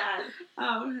that's sad.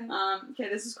 Oh, okay. Okay,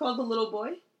 this is called The Little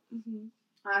Boy.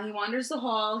 Mm-hmm. He wanders the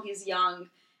hall. He's young.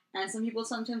 And some people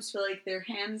sometimes feel like they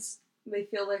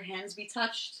feel their hands be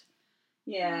touched.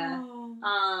 Yeah.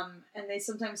 Oh. And they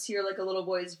sometimes hear, like, a little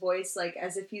boy's voice, like,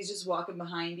 as if he's just walking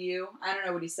behind you. I don't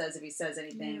know what he says, if he says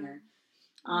anything.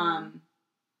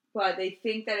 But they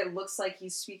think that it looks like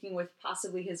he's speaking with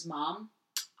possibly his mom.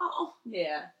 Oh.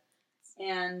 Yeah.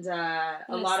 And a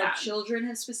lot of children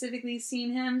have specifically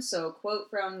seen him. So, quote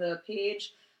from the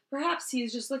page, perhaps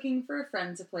he's just looking for a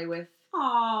friend to play with.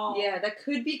 Oh. Yeah, that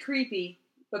could be creepy.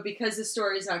 But because the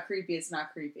story's not creepy, it's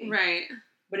not creepy. Right.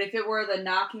 But if it were the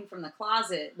knocking from the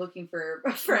closet, looking for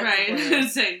a friend to play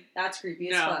with, that's creepy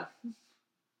as fuck.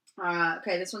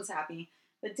 Okay, this one's happy.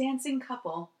 The dancing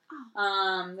couple.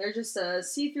 They're just a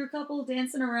see-through couple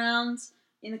dancing around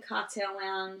in the cocktail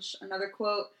lounge. Another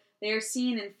quote. They are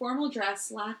seen in formal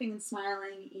dress, laughing and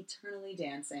smiling, eternally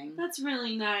dancing. That's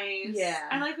really nice. Yeah.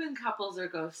 I like when couples are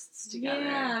ghosts together.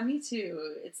 Yeah, me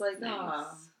too. It's like, nice.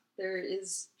 there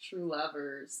is true love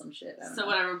or some shit. I don't know.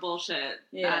 Whatever bullshit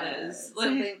that is.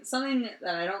 Something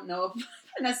that I don't know if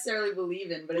I necessarily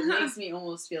believe in, but it makes me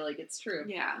almost feel like it's true.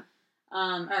 Yeah.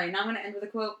 All right, now I'm going to end with a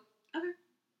quote. Okay.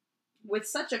 With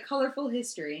such a colorful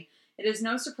history, it is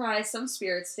no surprise some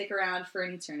spirits stick around for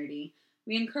an eternity.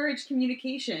 We encourage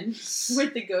communication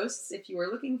with the ghosts if you are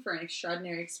looking for an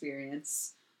extraordinary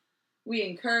experience. We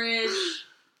encourage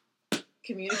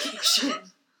communication.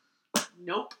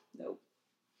 Nope.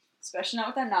 Especially not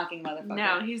with that knocking motherfucker.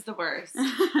 No, he's the worst.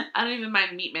 I don't even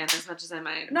mind Meat Man as much as I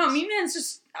mind. No, Meat Man's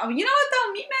just... Oh, you know what,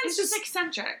 though? Meat Man's just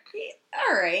eccentric.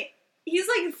 Alright. He's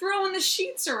like throwing the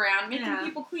sheets around, making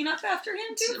people clean up after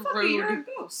him, too. Fuck you, you're a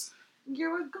ghost.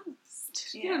 You're a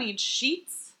ghost. Yeah. You don't need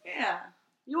sheets. Yeah.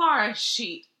 You are a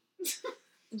sheet.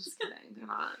 I'm just kidding.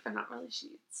 They're not really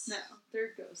sheets. No, they're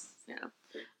ghosts. Yeah.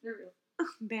 They're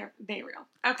real. They're real.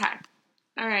 Okay.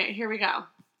 All right, here we go.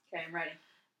 Okay, I'm ready.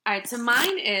 All right, so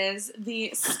mine is the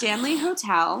Stanley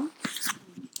Hotel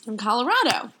in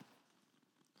Colorado.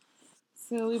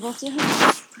 So we both did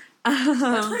hotels.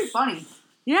 That's pretty funny.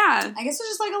 Yeah. I guess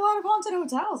there's just like a lot of haunted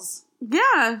hotels.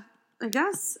 Yeah, I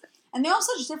guess. And they all have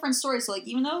such different stories. So like,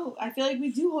 even though I feel like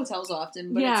we do hotels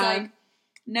often, but it's like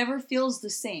never feels the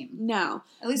same. No.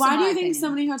 At least why in do my you think opinion. so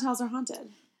many hotels are haunted?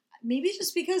 Maybe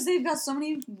just because they've got so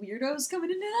many weirdos coming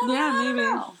in and out. Yeah, I don't maybe.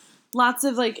 know. Lots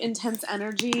of like intense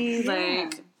energy. Yeah.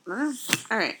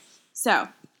 All right. So,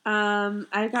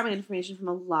 I got my information from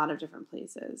a lot of different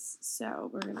places. So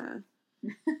we're gonna.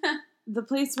 The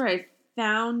place where I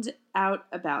found out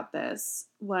about this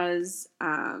was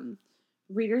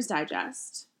Reader's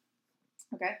Digest.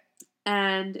 Okay.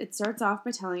 And it starts off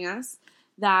by telling us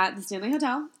that the Stanley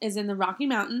Hotel is in the Rocky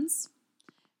Mountains.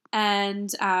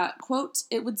 And, quote,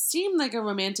 it would seem like a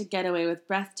romantic getaway with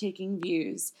breathtaking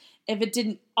views if it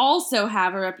didn't also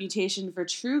have a reputation for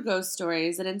true ghost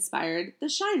stories that inspired The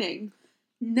Shining.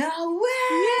 No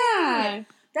way! Yeah.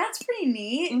 That's pretty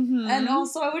neat. Mm-hmm. And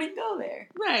also, I wouldn't go there.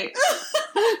 Right.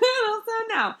 Also,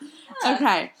 no. Yeah.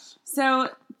 Okay. So,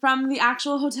 from the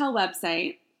actual hotel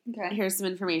website, Okay. here's some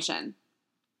information.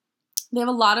 They have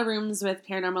a lot of rooms with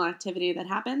paranormal activity that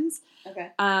happens. Okay.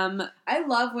 I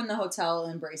love when the hotel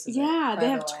embraces it. Yeah, they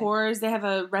have the way. tours. They have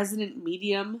a resident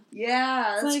medium.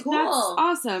 Yeah, that's like, cool. That's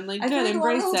awesome. Like, I good, feel like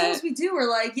embrace a lot of hotels it. we do are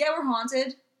like, yeah, we're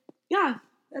haunted. Yeah.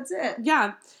 That's it.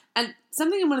 Yeah. And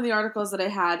something in one of the articles that I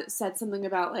had said something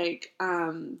about, like,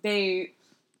 they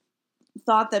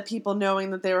thought that people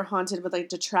knowing that they were haunted would, like,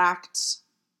 detract.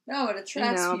 No, it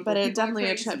attracts people. But it definitely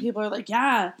attracts. People are like,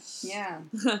 yeah. Yeah.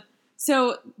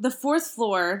 So the fourth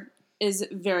floor is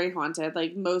very haunted.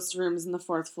 Like, most rooms in the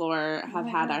fourth floor have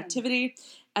had God. activity.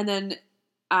 And then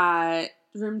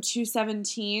room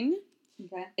 217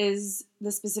 is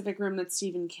the specific room that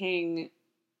Stephen King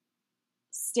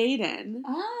stayed in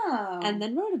and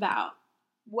then wrote about.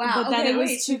 Wow. But then it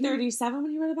was 237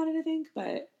 when he wrote about it, I think.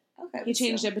 But okay, he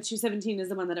changed it, but 217 is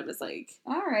the one that it was, like,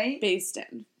 all right, based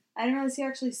in. I didn't realize he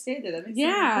actually stayed there. That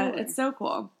makes it's so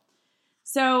cool.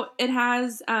 So it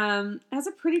has a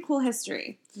pretty cool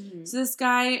history. Mm-hmm. So this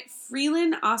guy,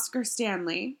 Freeland Oscar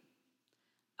Stanley,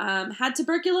 had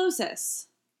tuberculosis.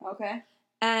 Okay.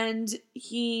 And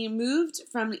he moved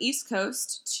from the East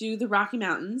Coast to the Rocky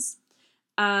Mountains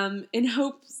in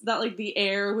hopes that, like, the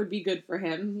air would be good for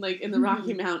him, like, in the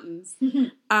Rocky Mountains.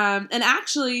 And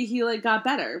actually, he, like, got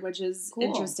better, which is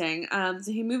interesting.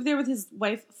 So he moved there with his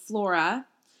wife, Flora,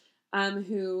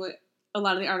 who a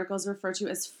lot of the articles refer to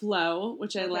as Flo,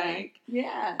 which I like.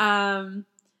 Yeah.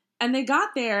 And they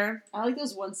got there. I like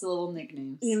those once little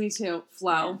nicknames. Yeah, me too.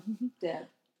 Flo. Yeah.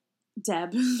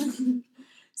 Deb.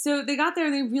 So they got there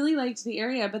and they really liked the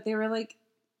area, but they were like,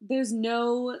 there's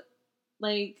no,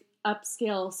 like,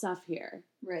 upscale stuff here.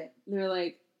 Right. And they're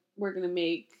like, we're going to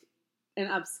make an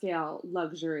upscale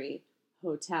luxury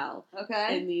hotel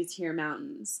in these here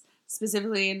mountains,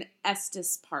 specifically in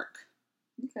Estes Park.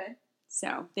 Okay.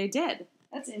 So they did.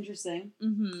 That's interesting.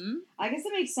 Mm-hmm. I guess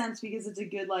it makes sense because it's a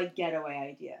good, like, getaway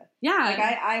idea. Yeah. Like,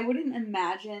 I wouldn't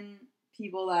imagine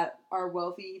people that are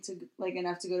wealthy to, like,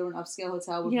 enough to go to an upscale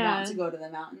hotel would want to go to the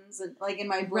mountains. And, like, in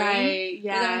my brain. Right,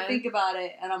 yeah. But then I think about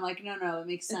it and I'm like, no, it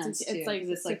makes sense too. It's like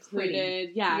secluded.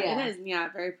 Pretty. Yeah, it is. Yeah,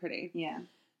 very pretty. Yeah.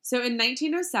 So in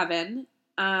 1907,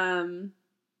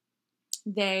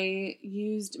 they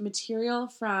used material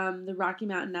from the Rocky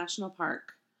Mountain National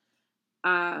Park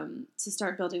to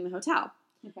start building the hotel.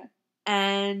 Okay.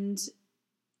 And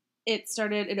it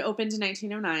opened in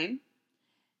 1909.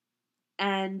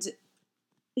 And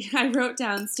I wrote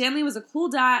down, Stanley was a cool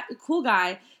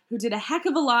guy who did a heck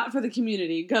of a lot for the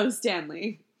community. Go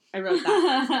Stanley. I wrote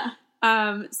that.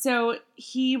 So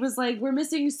he was like, we're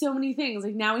missing so many things.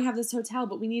 Like, now we have this hotel,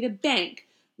 but we need a bank.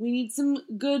 We need some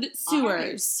good sewers. All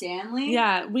right, Stanley?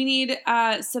 Yeah, we need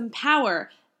some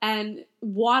power and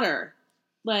water.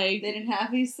 Like, they didn't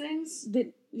have these things?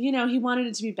 He wanted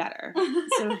it to be better.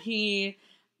 So he...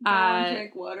 no one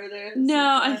drank water there?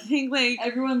 No, I think, like...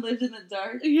 everyone lived in the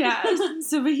dark? Yeah.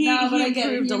 So, but he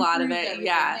improved a lot of it. Everything.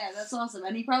 Yeah. Yeah, that's awesome.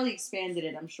 And he probably expanded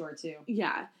it, I'm sure, too.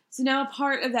 Yeah. So now a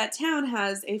part of that town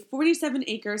has a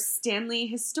 47-acre Stanley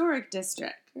Historic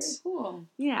District. Very cool.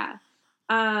 Yeah.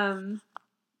 And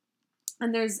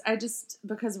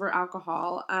because we're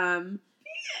alcohol,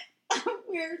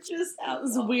 we're just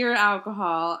alcohol. We're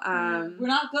alcohol. We're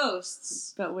not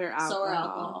ghosts. But we're alcohol. So we're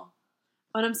alcohol.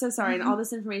 Oh, and I'm so sorry. And all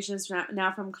this information is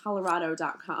now from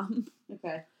Colorado.com.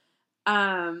 Okay.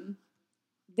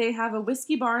 They have a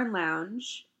whiskey bar and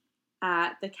lounge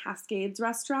at the Cascades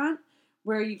restaurant,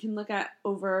 where you can look at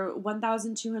over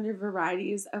 1,200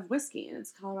 varieties of whiskey, and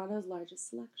it's Colorado's largest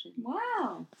selection.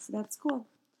 Wow. So that's cool.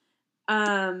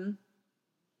 And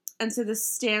so the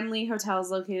Stanley Hotel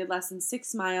is located less than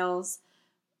 6 miles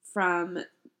from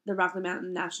the Rocky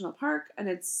Mountain National Park, and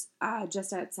it's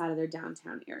just outside of their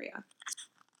downtown area.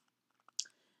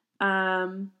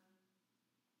 And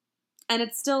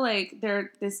it's still like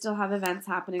they still have events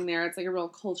happening there. It's like a real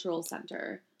cultural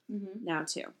center now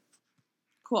too.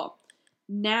 Cool.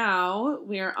 Now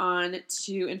we're on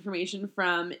to information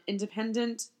from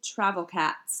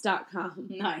independenttravelcats.com.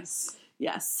 Nice.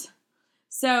 Yes.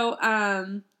 So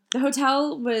the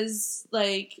hotel was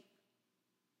like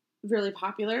really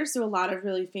popular, so a lot of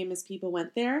really famous people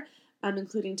went there,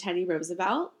 including Teddy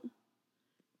Roosevelt,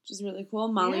 which is really cool.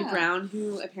 Molly Brown,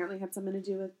 who apparently had something to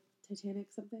do with Titanic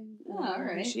something. Oh, all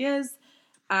right. Who she is.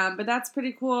 But that's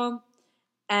pretty cool.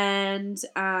 And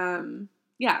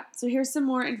so here's some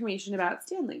more information about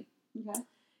Stanley. Okay.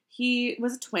 He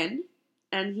was a twin,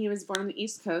 and he was born on the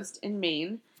East Coast in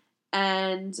Maine.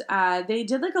 And they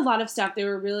did like a lot of stuff. They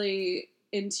were really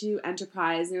into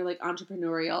enterprise. They were like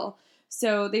entrepreneurial.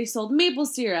 So they sold maple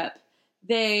syrup.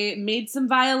 They made some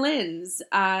violins.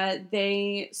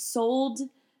 They sold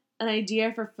an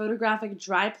idea for photographic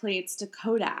dry plates to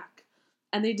Kodak.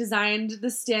 And they designed the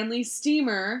Stanley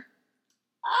steamer.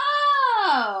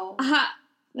 Oh!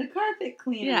 The carpet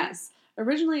cleaner. Yes.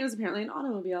 Originally it was apparently an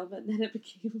automobile, but then it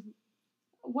became...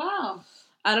 Wow.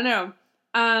 I don't know.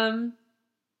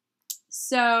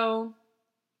 So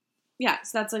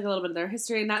that's like a little bit of their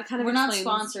history, and that kind of We're explains...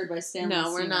 not sponsored by Stanley No,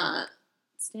 Steamer. we're not.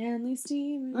 Stanley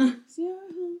Steamer is your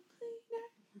home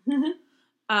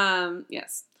cleaner.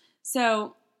 Yes.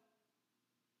 So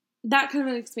that kind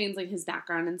of explains like his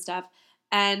background and stuff.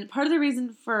 And part of the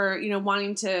reason for,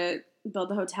 wanting to build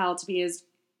the hotel to be as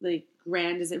like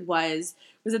grand as it was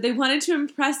that they wanted to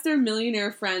impress their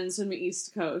millionaire friends from the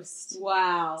East Coast.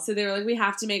 Wow. So they were like, we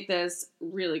have to make this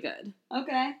really good.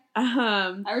 Okay.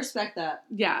 I respect that.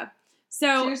 Yeah.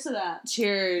 So cheers to that.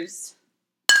 Cheers.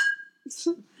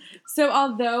 So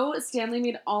although Stanley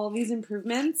made all of these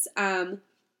improvements, the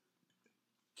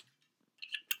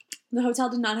hotel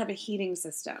did not have a heating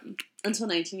system until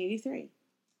 1983.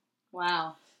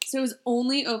 Wow. So it was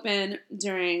only open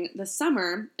during the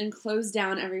summer and closed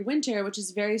down every winter, which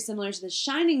is very similar to the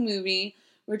Shining movie,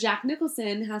 where Jack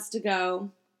Nicholson has to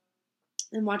go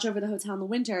and watch over the hotel in the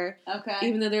winter. Okay.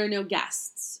 Even though there are no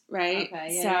guests, right?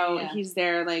 Okay, yeah. So he's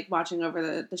there, like, watching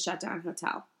over the shutdown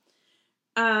hotel.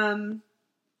 And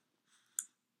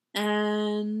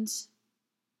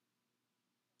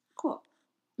cool.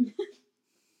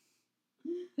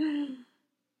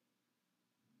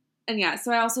 And yeah,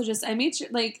 so I made sure,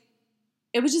 like,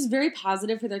 it was just very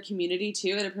positive for their community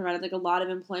too, and it provided like a lot of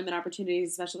employment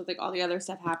opportunities, especially with like all the other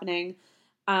stuff happening.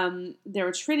 There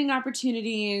were training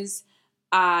opportunities.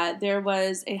 There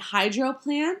was a hydro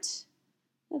plant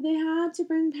that they had to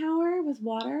bring power with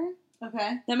water.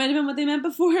 Okay. That might have been what they meant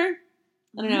before. I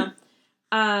don't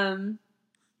know.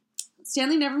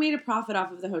 Stanley never made a profit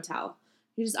off of the hotel.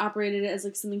 He just operated it as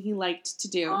like something he liked to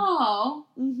do. Oh.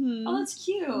 Mm-hmm. Oh, that's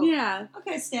cute. Yeah.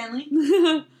 Okay, Stanley.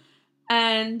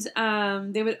 And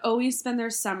they would always spend their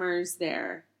summers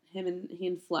there. He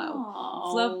and Flo.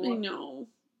 Aww. Flo,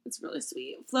 it's really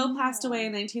sweet. Flo passed away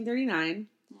in 1939.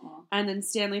 Aww. And then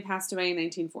Stanley passed away in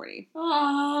 1940.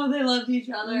 Oh, they loved each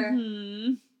other.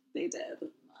 Mm-hmm. They did.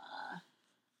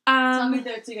 Tell me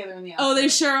they're together in the outside. Oh, they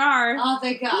sure are. Oh,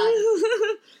 thank God.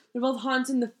 They're both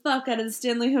haunting the fuck out of the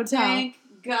Stanley Hotel. Thank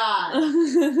God.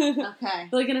 Okay.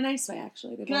 But like in a nice way,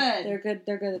 actually. Good. They're good.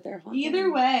 They're good at their haunting.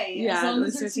 Either way, yeah, as long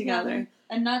as they're they're together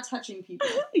and not touching people.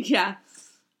 Yeah.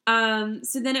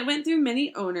 So then it went through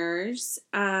many owners,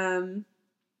 and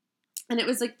it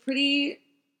was like it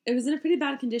was in a pretty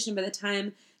bad condition by the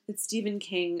time that Stephen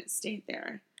King stayed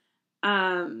there.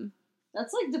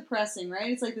 That's like depressing,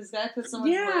 right? It's like this guy put so much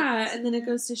work. Yeah, and then it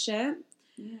goes to shit.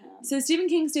 Yeah. So Stephen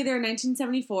King stayed there in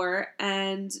 1974,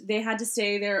 and they had to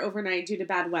stay there overnight due to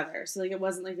bad weather. So like it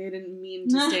wasn't like they didn't mean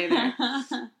to stay there.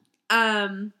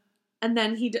 And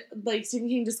then Stephen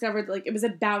King discovered like it was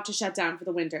about to shut down for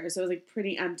the winter, so it was like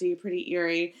pretty empty, pretty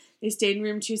eerie. They stayed in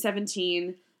room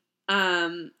 217,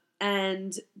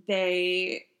 and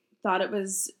they thought it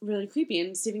was really creepy.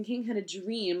 And Stephen King had a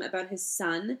dream about his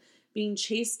son being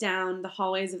chased down the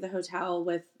hallways of the hotel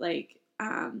with by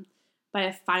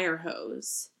a fire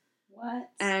hose. What?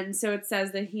 And so it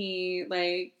says that he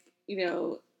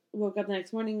woke up the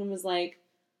next morning and was like,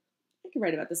 I could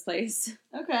write about this place.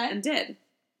 Okay. And did.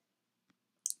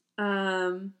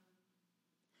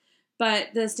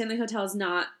 But the Stanley Hotel is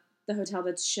not the hotel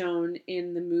that's shown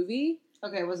in the movie.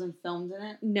 Okay, it wasn't filmed in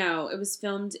it? No, it was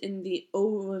filmed in the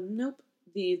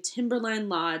Timberline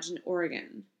Lodge in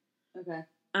Oregon. Okay.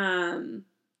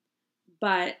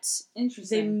 But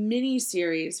interesting. The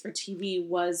miniseries for TV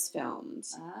was filmed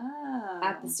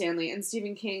at the Stanley, and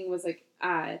Stephen King was like,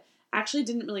 actually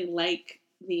didn't really like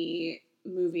the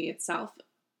movie itself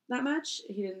that much.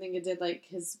 He didn't think it did like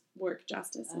his work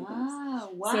justice.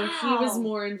 Wow! So he was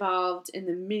more involved in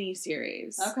the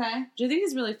miniseries. Okay. Which I think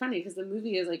is really funny because the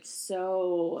movie is like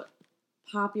so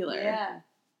popular. Yeah.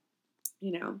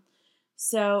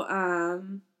 So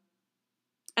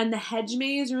and the hedge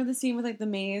maze, remember the scene with like the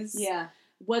maze? Yeah.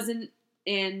 Wasn't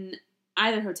in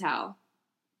either hotel,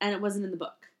 and it wasn't in the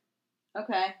book.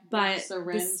 Okay. But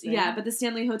but the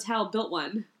Stanley Hotel built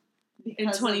one in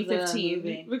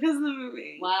 2015 because of the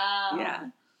movie. Wow. Yeah.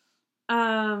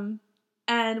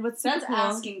 And what's super cool,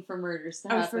 asking for murders to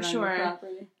happen for on sure. your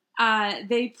property.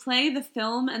 They play the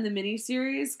film and the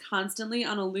miniseries constantly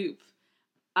on a loop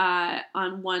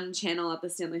on one channel at the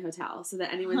Stanley Hotel, so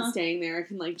that anyone staying there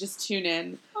can like just tune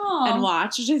in and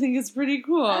watch, which I think is pretty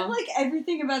cool. I like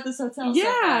everything about this hotel. Yeah,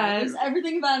 so far. There's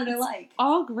everything about it I like.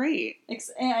 All great.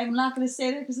 I'm not going to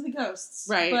stay there because of the ghosts.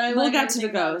 Right. But we'll get to the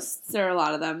ghosts. There are a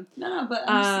lot of them. No, but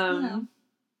I'm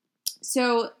just,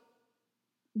 So,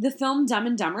 the film Dumb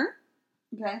and Dumber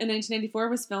in 1994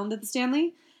 was filmed at the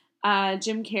Stanley.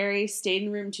 Jim Carrey stayed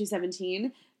in room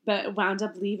 217, but wound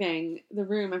up leaving the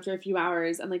room after a few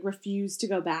hours and like refused to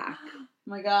go back. Oh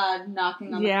my God,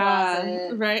 knocking on the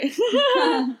closet. Right.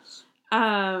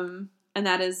 And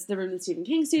that is the room that Stephen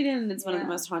King stayed in, and it's one of the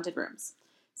most haunted rooms.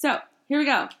 So, here we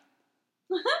go.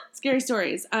 Scary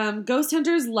stories. Ghost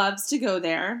Hunters loves to go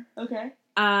there. Okay.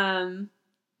 And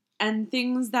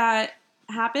things that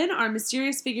happen are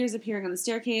mysterious figures appearing on the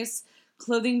staircase,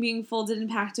 clothing being folded and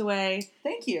packed away.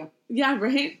 Thank you. Yeah,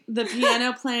 right? The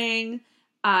piano playing,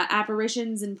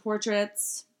 apparitions and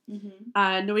portraits,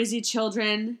 noisy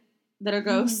children that are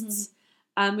ghosts,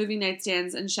 moving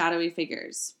nightstands, and shadowy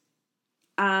figures.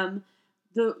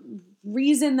 The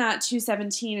reason that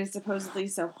 217 is supposedly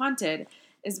so haunted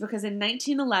is because in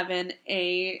 1911,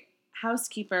 a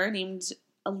housekeeper named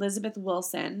Elizabeth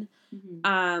Wilson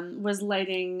was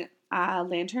lighting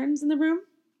lanterns in the room.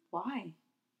 Why?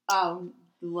 Oh,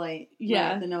 the light. Yeah.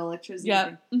 Right, the no electricity.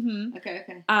 Yep. Mm-hmm.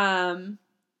 Okay.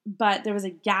 But there was a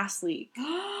gas leak.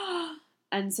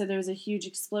 And so there was a huge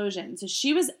explosion. So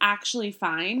she was actually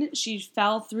fine. She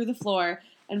fell through the floor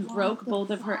and broke both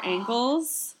of her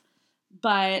ankles.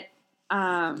 But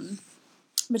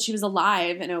she was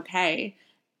alive and okay.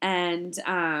 And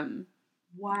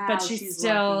wow, but she's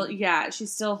still lucky. She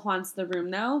still haunts the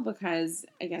room though because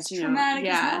I guess traumatic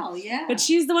as well. Yeah. But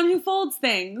she's the one who folds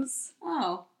things.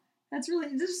 Oh, that's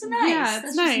just nice. Yeah, it's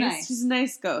that's nice. Just nice. She's a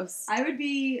nice ghost. I would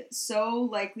be so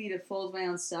likely to fold my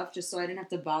own stuff just so I didn't have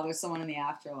to bother someone in the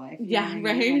afterlife. You know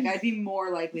what I mean? Like, I'd be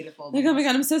more likely to fold. Like, oh my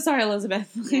God, I'm so sorry, Elizabeth.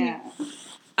 Yeah.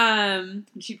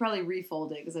 She'd probably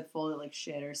refold it because I'd fold it like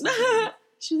shit or something.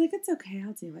 She's like, it's okay,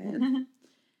 I'll do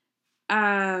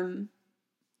it.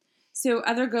 So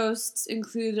other ghosts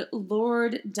include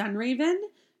Lord Dunraven,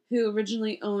 who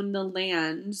originally owned the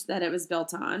land that it was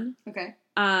built on. Okay.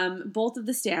 Both of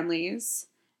the Stanleys,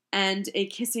 and a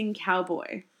kissing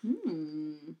cowboy.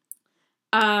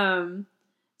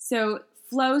 So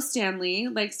Flo Stanley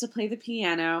likes to play the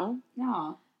piano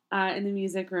in the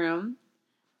music room.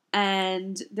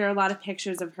 And there are a lot of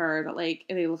pictures of her that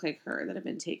they look like her that have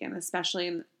been taken,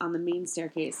 especially on the main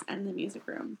staircase and the music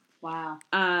room. Wow.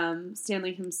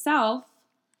 Stanley himself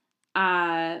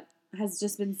has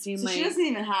just been seen so like... she doesn't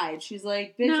even hide. She's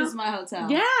like, bitch, No. is my hotel.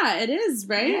 Yeah, it is,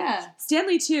 right? Yeah.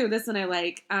 Stanley, too. This one I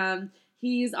like.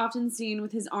 He's often seen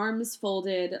with his arms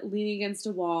folded, leaning against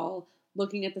a wall,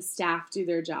 looking at the staff do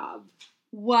their job.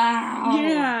 Wow.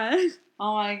 Yeah.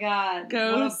 Oh, my God.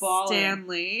 Go what a baller.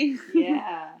 Stanley.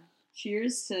 Yeah.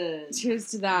 Cheers to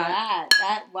that.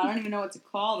 That well, I don't even know what to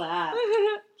call that.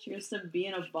 Cheers to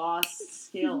being a boss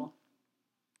skill.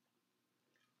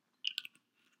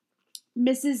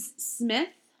 Mrs. Smith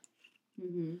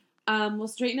Mm-hmm. will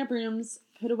straighten up rooms,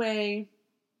 put away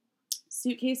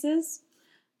suitcases,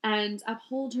 and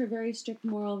uphold her very strict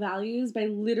moral values by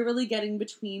literally getting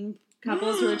between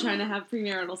couples who are trying to have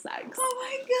premarital sex. Oh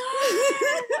my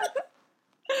God.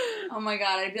 Oh my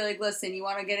God. I'd be like, listen, you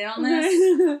want to get in on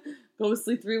this?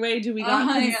 Ghostly three-way, do we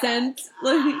got consent?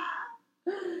 Like,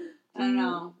 I don't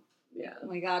know. Yeah. Oh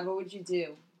my God, what would you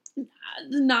do?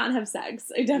 Not have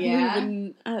sex. I definitely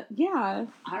wouldn't. Yeah.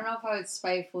 I don't know if I would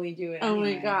spitefully do it. Oh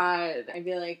anyway. my God. I'd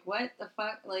be like, what the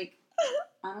fuck? Like,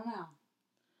 I don't know.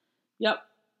 Yep.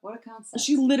 What a concept.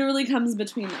 She literally comes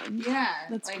between them. Yeah.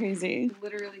 That's like, crazy.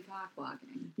 Literally cock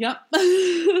blocking. Yep.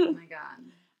 Oh my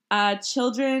God.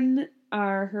 Children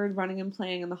are heard running and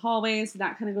playing in the hallway, so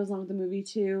that kind of goes along with the movie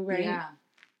too, right? Yeah.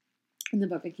 In the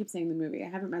book. I keep saying the movie. I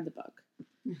haven't read the book,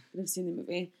 but I've seen the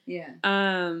movie. Yeah.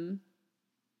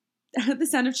 The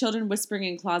sound of children whispering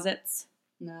in closets.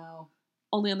 No.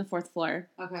 Only on the 4th floor.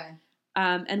 Okay.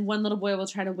 And one little boy will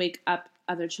try to wake up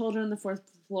other children on the 4th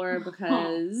floor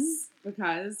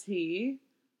because he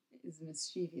is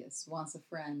mischievous, wants a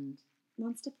friend.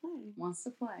 Wants to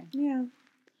play. Yeah.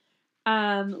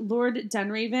 Lord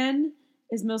Dunraven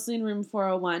is mostly in room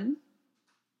 401.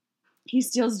 He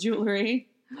steals jewelry.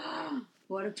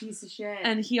 What a piece of shit.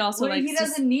 And he also likes he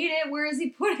doesn't need it, where is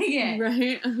he putting it?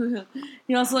 Right.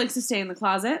 He also likes to stay in the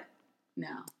closet.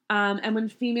 No. And when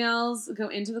females go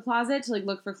into the closet to like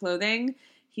look for clothing,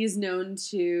 he's known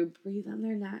to breathe on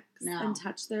their necks and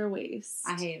touch their waist.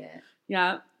 I hate it.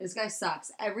 Yeah. This guy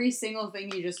sucks. Every single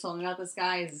thing you just told me about this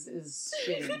guy is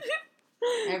shitty.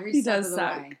 Every He step does of the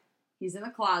suck. way. He's in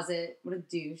the closet. What a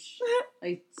douche.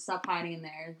 Like, stop hiding in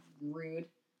there. Rude.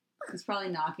 He's probably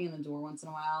knocking on the door once in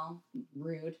a while.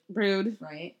 Rude.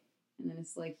 Right? And then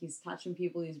it's like he's touching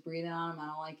people. He's breathing on them. I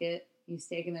don't like it. He's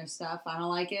taking their stuff. I don't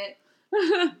like it.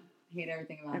 I hate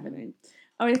everything about him.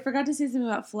 Oh, I forgot to say something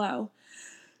about Flo.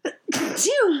 Bless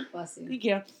you. Thank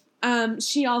you.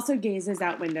 She also gazes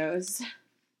out windows.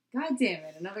 God damn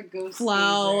it. Another ghost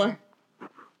Flo. gazer.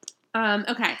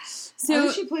 Okay.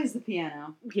 So she plays the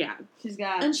piano. Yeah. She's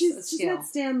got she's got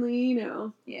Stanley, you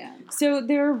know. Yeah. So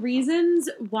there are reasons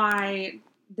why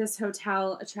this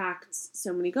hotel attracts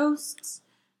so many ghosts.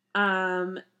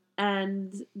 And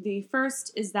the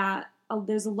first is that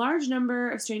there's a large number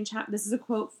of strange this is a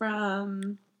quote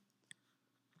from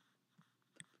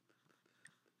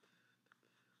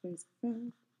where's it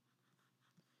from?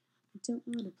 I don't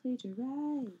want to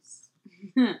plagiarize.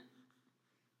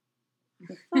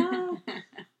 The fuck?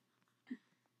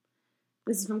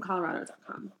 This is from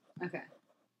Colorado.com. Okay.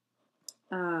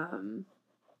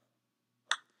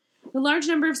 The large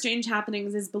number of strange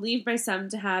happenings is believed by some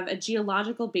to have a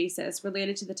geological basis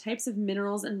related to the types of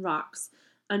minerals and rocks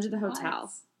under the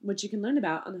hotel, which you can learn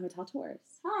about on the hotel tours.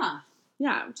 Huh.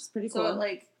 Yeah, which is pretty cool. So it,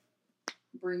 like,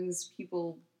 brings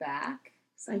people back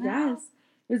somehow? I guess.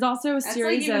 There's also a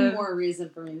series like even more reason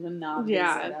for me to not visit.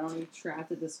 Yeah. I don't want to be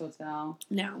trapped at this hotel.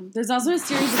 No. There's also a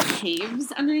series of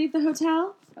caves underneath the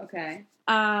hotel. Okay.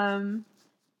 And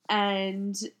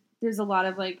there's a lot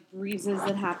of, like, breezes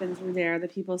that happen through there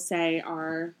that people say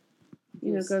are,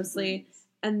 you know, ghostly.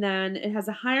 And then it has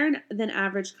a higher than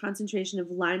average concentration of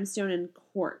limestone and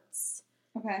quartz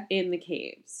in the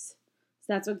caves.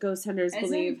 So that's what ghost hunters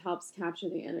believe helps capture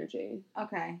the energy.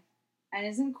 Okay. And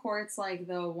isn't quartz, like,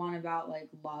 the one about, like,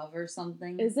 love or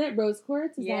something? Is it rose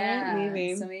quartz? Is that it?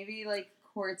 Maybe. So maybe, like,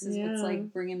 quartz is what's,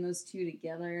 like, bringing those two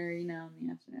together, you know, in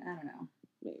the afternoon. I don't know.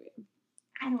 Maybe.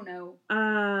 I don't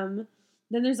know.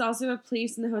 Then there's also a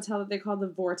place in the hotel that they call the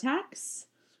Vortex,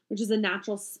 which is a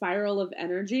natural spiral of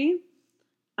energy,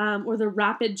 or the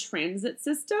Rapid Transit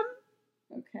System.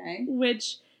 Okay.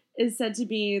 Which is said to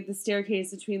be the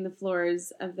staircase between the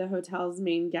floors of the hotel's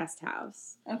main guest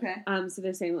house. Okay. So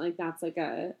they're saying, like, that's, like,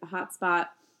 a hot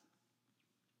spot.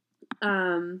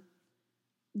 There's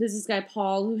this guy,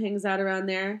 Paul, who hangs out around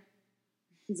there.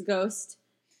 He's a ghost.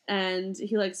 And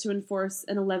he likes to enforce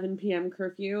an 11 p.m.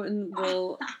 curfew and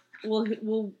will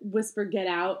whisper, "Get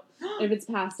out," if it's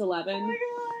past 11. Oh my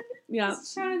god. Yeah.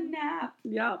 He's trying to nap.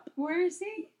 Yep. Where is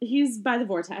he? He's by the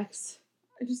Vortex.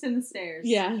 Just in the stairs.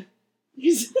 Yeah.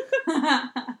 He's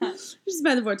just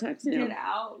by the Vortex. You know. Get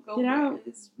out. Get out.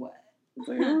 It's what?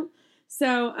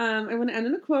 So, I want to end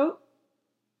on a quote.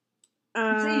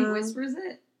 You say he whispers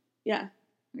it? Yeah.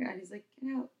 Oh my God, he's like,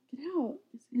 get out. Get out.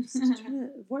 He's trying to,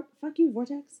 fuck you,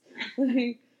 Vortex.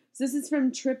 Like, so this is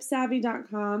from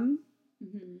tripsavvy.com.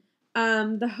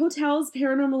 Mm-hmm. The hotel's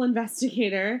paranormal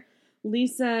investigator,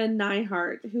 Lisa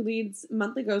Nyhart, who leads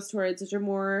monthly ghost tours, which are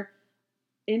more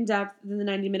in-depth than the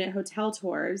 90-minute hotel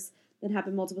tours that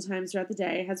happen multiple times throughout the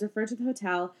day, has referred to the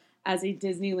hotel as a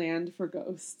Disneyland for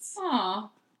ghosts. Aw.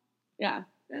 Yeah.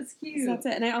 That's cute. So that's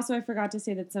it. And I forgot to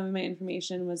say that some of my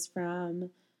information was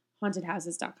from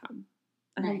hauntedhouses.com.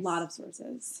 I have a lot of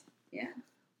sources. Yeah.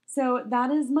 So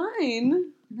that is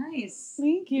mine. Nice.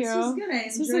 Thank you. This was good.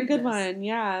 This was a good one.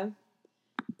 Yeah.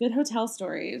 Good hotel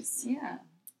stories. Yeah.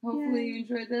 Hopefully you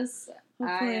enjoyed this.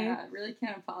 Hopefully. I really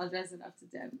can't apologize enough to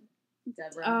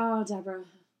Deborah. Oh, Deborah.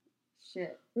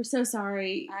 Shit. We're so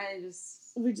sorry.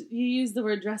 You used the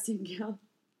word dressing gown.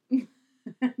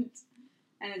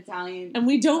 And Italian. And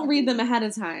we don't read them ahead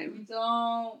of time. We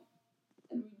don't.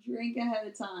 And we drink ahead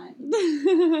of time.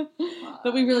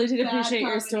 But we really did appreciate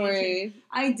your story.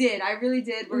 I did. I really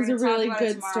did. We're going to talk about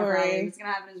it tomorrow. Story. Probably. What's going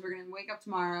to happen is we're going to wake up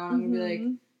tomorrow and I'm going to be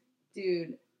like,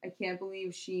 dude, I can't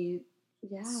believe she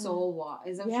soul walk.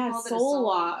 Is that what she called it? Soul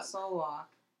walk. Soul walk.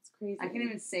 It's crazy. I can't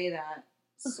even say that.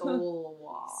 Soul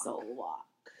walk. Soul walk.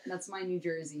 That's my New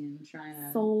Jerseyan trying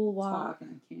to soul walk. Talk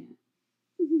and I can't.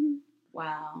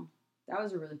 Wow. That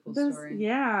was a really cool story.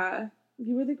 Yeah.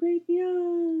 You were the great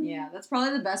Beyond. Yeah, that's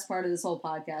probably the best part of this whole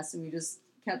podcast, and we just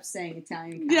kept saying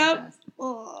Italian contest. Yep.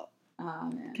 Oh,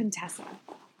 man. Contessa.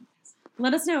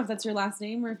 Let us know if that's your last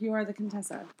name or if you are the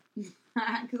Contessa.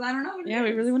 Because I don't know what it is. Yeah,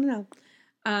 we really want to know.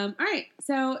 All right.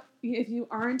 So if you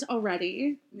aren't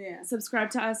already, subscribe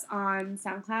to us on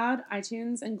SoundCloud,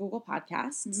 iTunes, and Google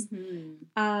Podcasts.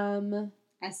 Mm-hmm.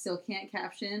 I still can't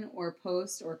caption or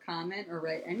post or comment or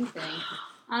write anything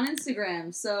on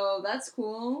Instagram, so that's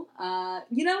cool.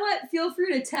 You know what? Feel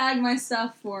free to tag my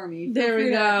stuff for me. There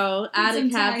we go. Add a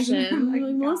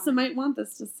caption. Melissa might want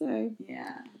this to say.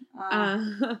 Yeah.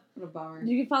 What a bummer.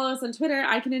 You can follow us on Twitter.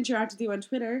 I can interact with you on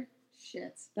Twitter.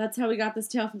 Shit. That's how we got this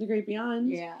tale from the great beyond.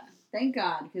 Yeah. Thank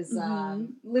God, because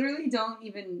literally don't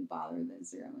even bother with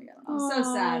Instagram. Like, I don't know. I'm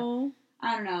so sad.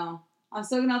 I don't know. I'm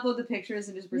still going to upload the pictures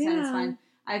and just pretend it's fine.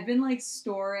 I've been, like,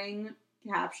 storing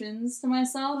captions to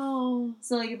myself. Oh.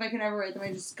 So, like, if I can ever write them,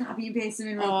 I just copy and paste them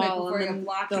in real quick before I get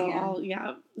blocked again.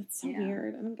 Yeah. It's so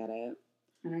weird. I don't get it.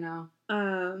 I don't know.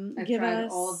 I've tried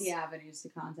all of the avenues to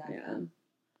contact them.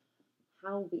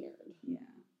 How weird. Yeah.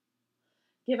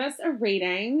 Give us a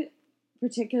rating,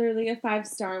 particularly a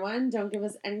 5-star one. Don't give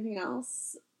us anything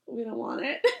else. We don't want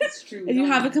it. It's true. If you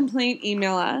have a complaint,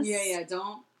 email us. Yeah.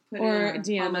 Don't put or it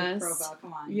DM us. Profile.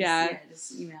 Come on. Yeah.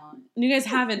 Just email it. And you guys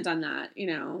haven't done that, you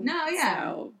know. No, yeah.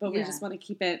 So, but we just want to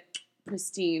keep it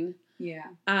pristine. Yeah.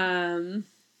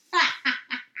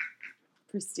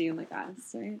 Pristine like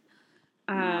us, right?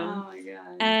 Oh my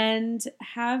God. And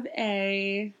have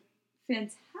a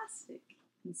fantastic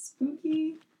and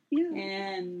spooky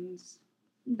and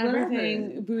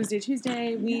everything Booze Day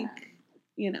Tuesday week,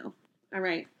 you know. All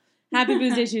right. Happy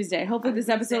Booze Day Tuesday. Hopefully this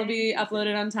episode will be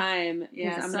uploaded on time.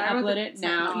 Yeah, I'm going to upload it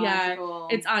now. Yeah,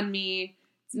 it's on me.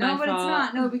 It's no, but fault. It's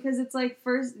not. No, because it's like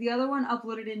first, the other one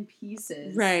uploaded in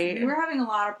pieces. Right. We were having a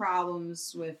lot of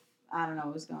problems with, I don't know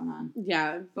what was going on.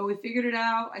 Yeah. But we figured it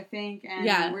out, I think,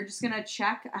 and we're just going to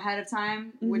check ahead of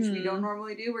time, which we don't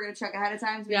normally do. We're going to check ahead of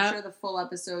time to make sure the full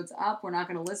episode's up. We're not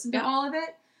going to listen to all of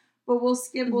it, but we'll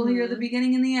skip, we'll hear the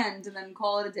beginning and the end, and then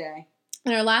call it a day.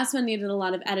 And our last one needed a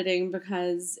lot of editing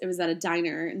because it was at a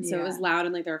diner, and so it was loud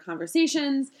and, like, there were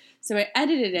conversations. So I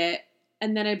edited it,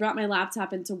 and then I brought my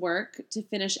laptop into work to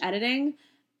finish editing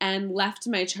and left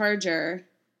my charger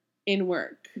in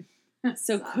work.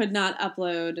 So could not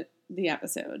upload the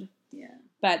episode. Yeah.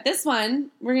 But this one,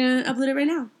 we're going to upload it right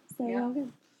now. So all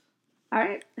good. All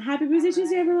right. Happy Booze Day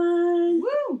Tuesday, everyone.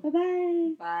 Woo!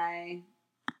 Bye-bye. Bye.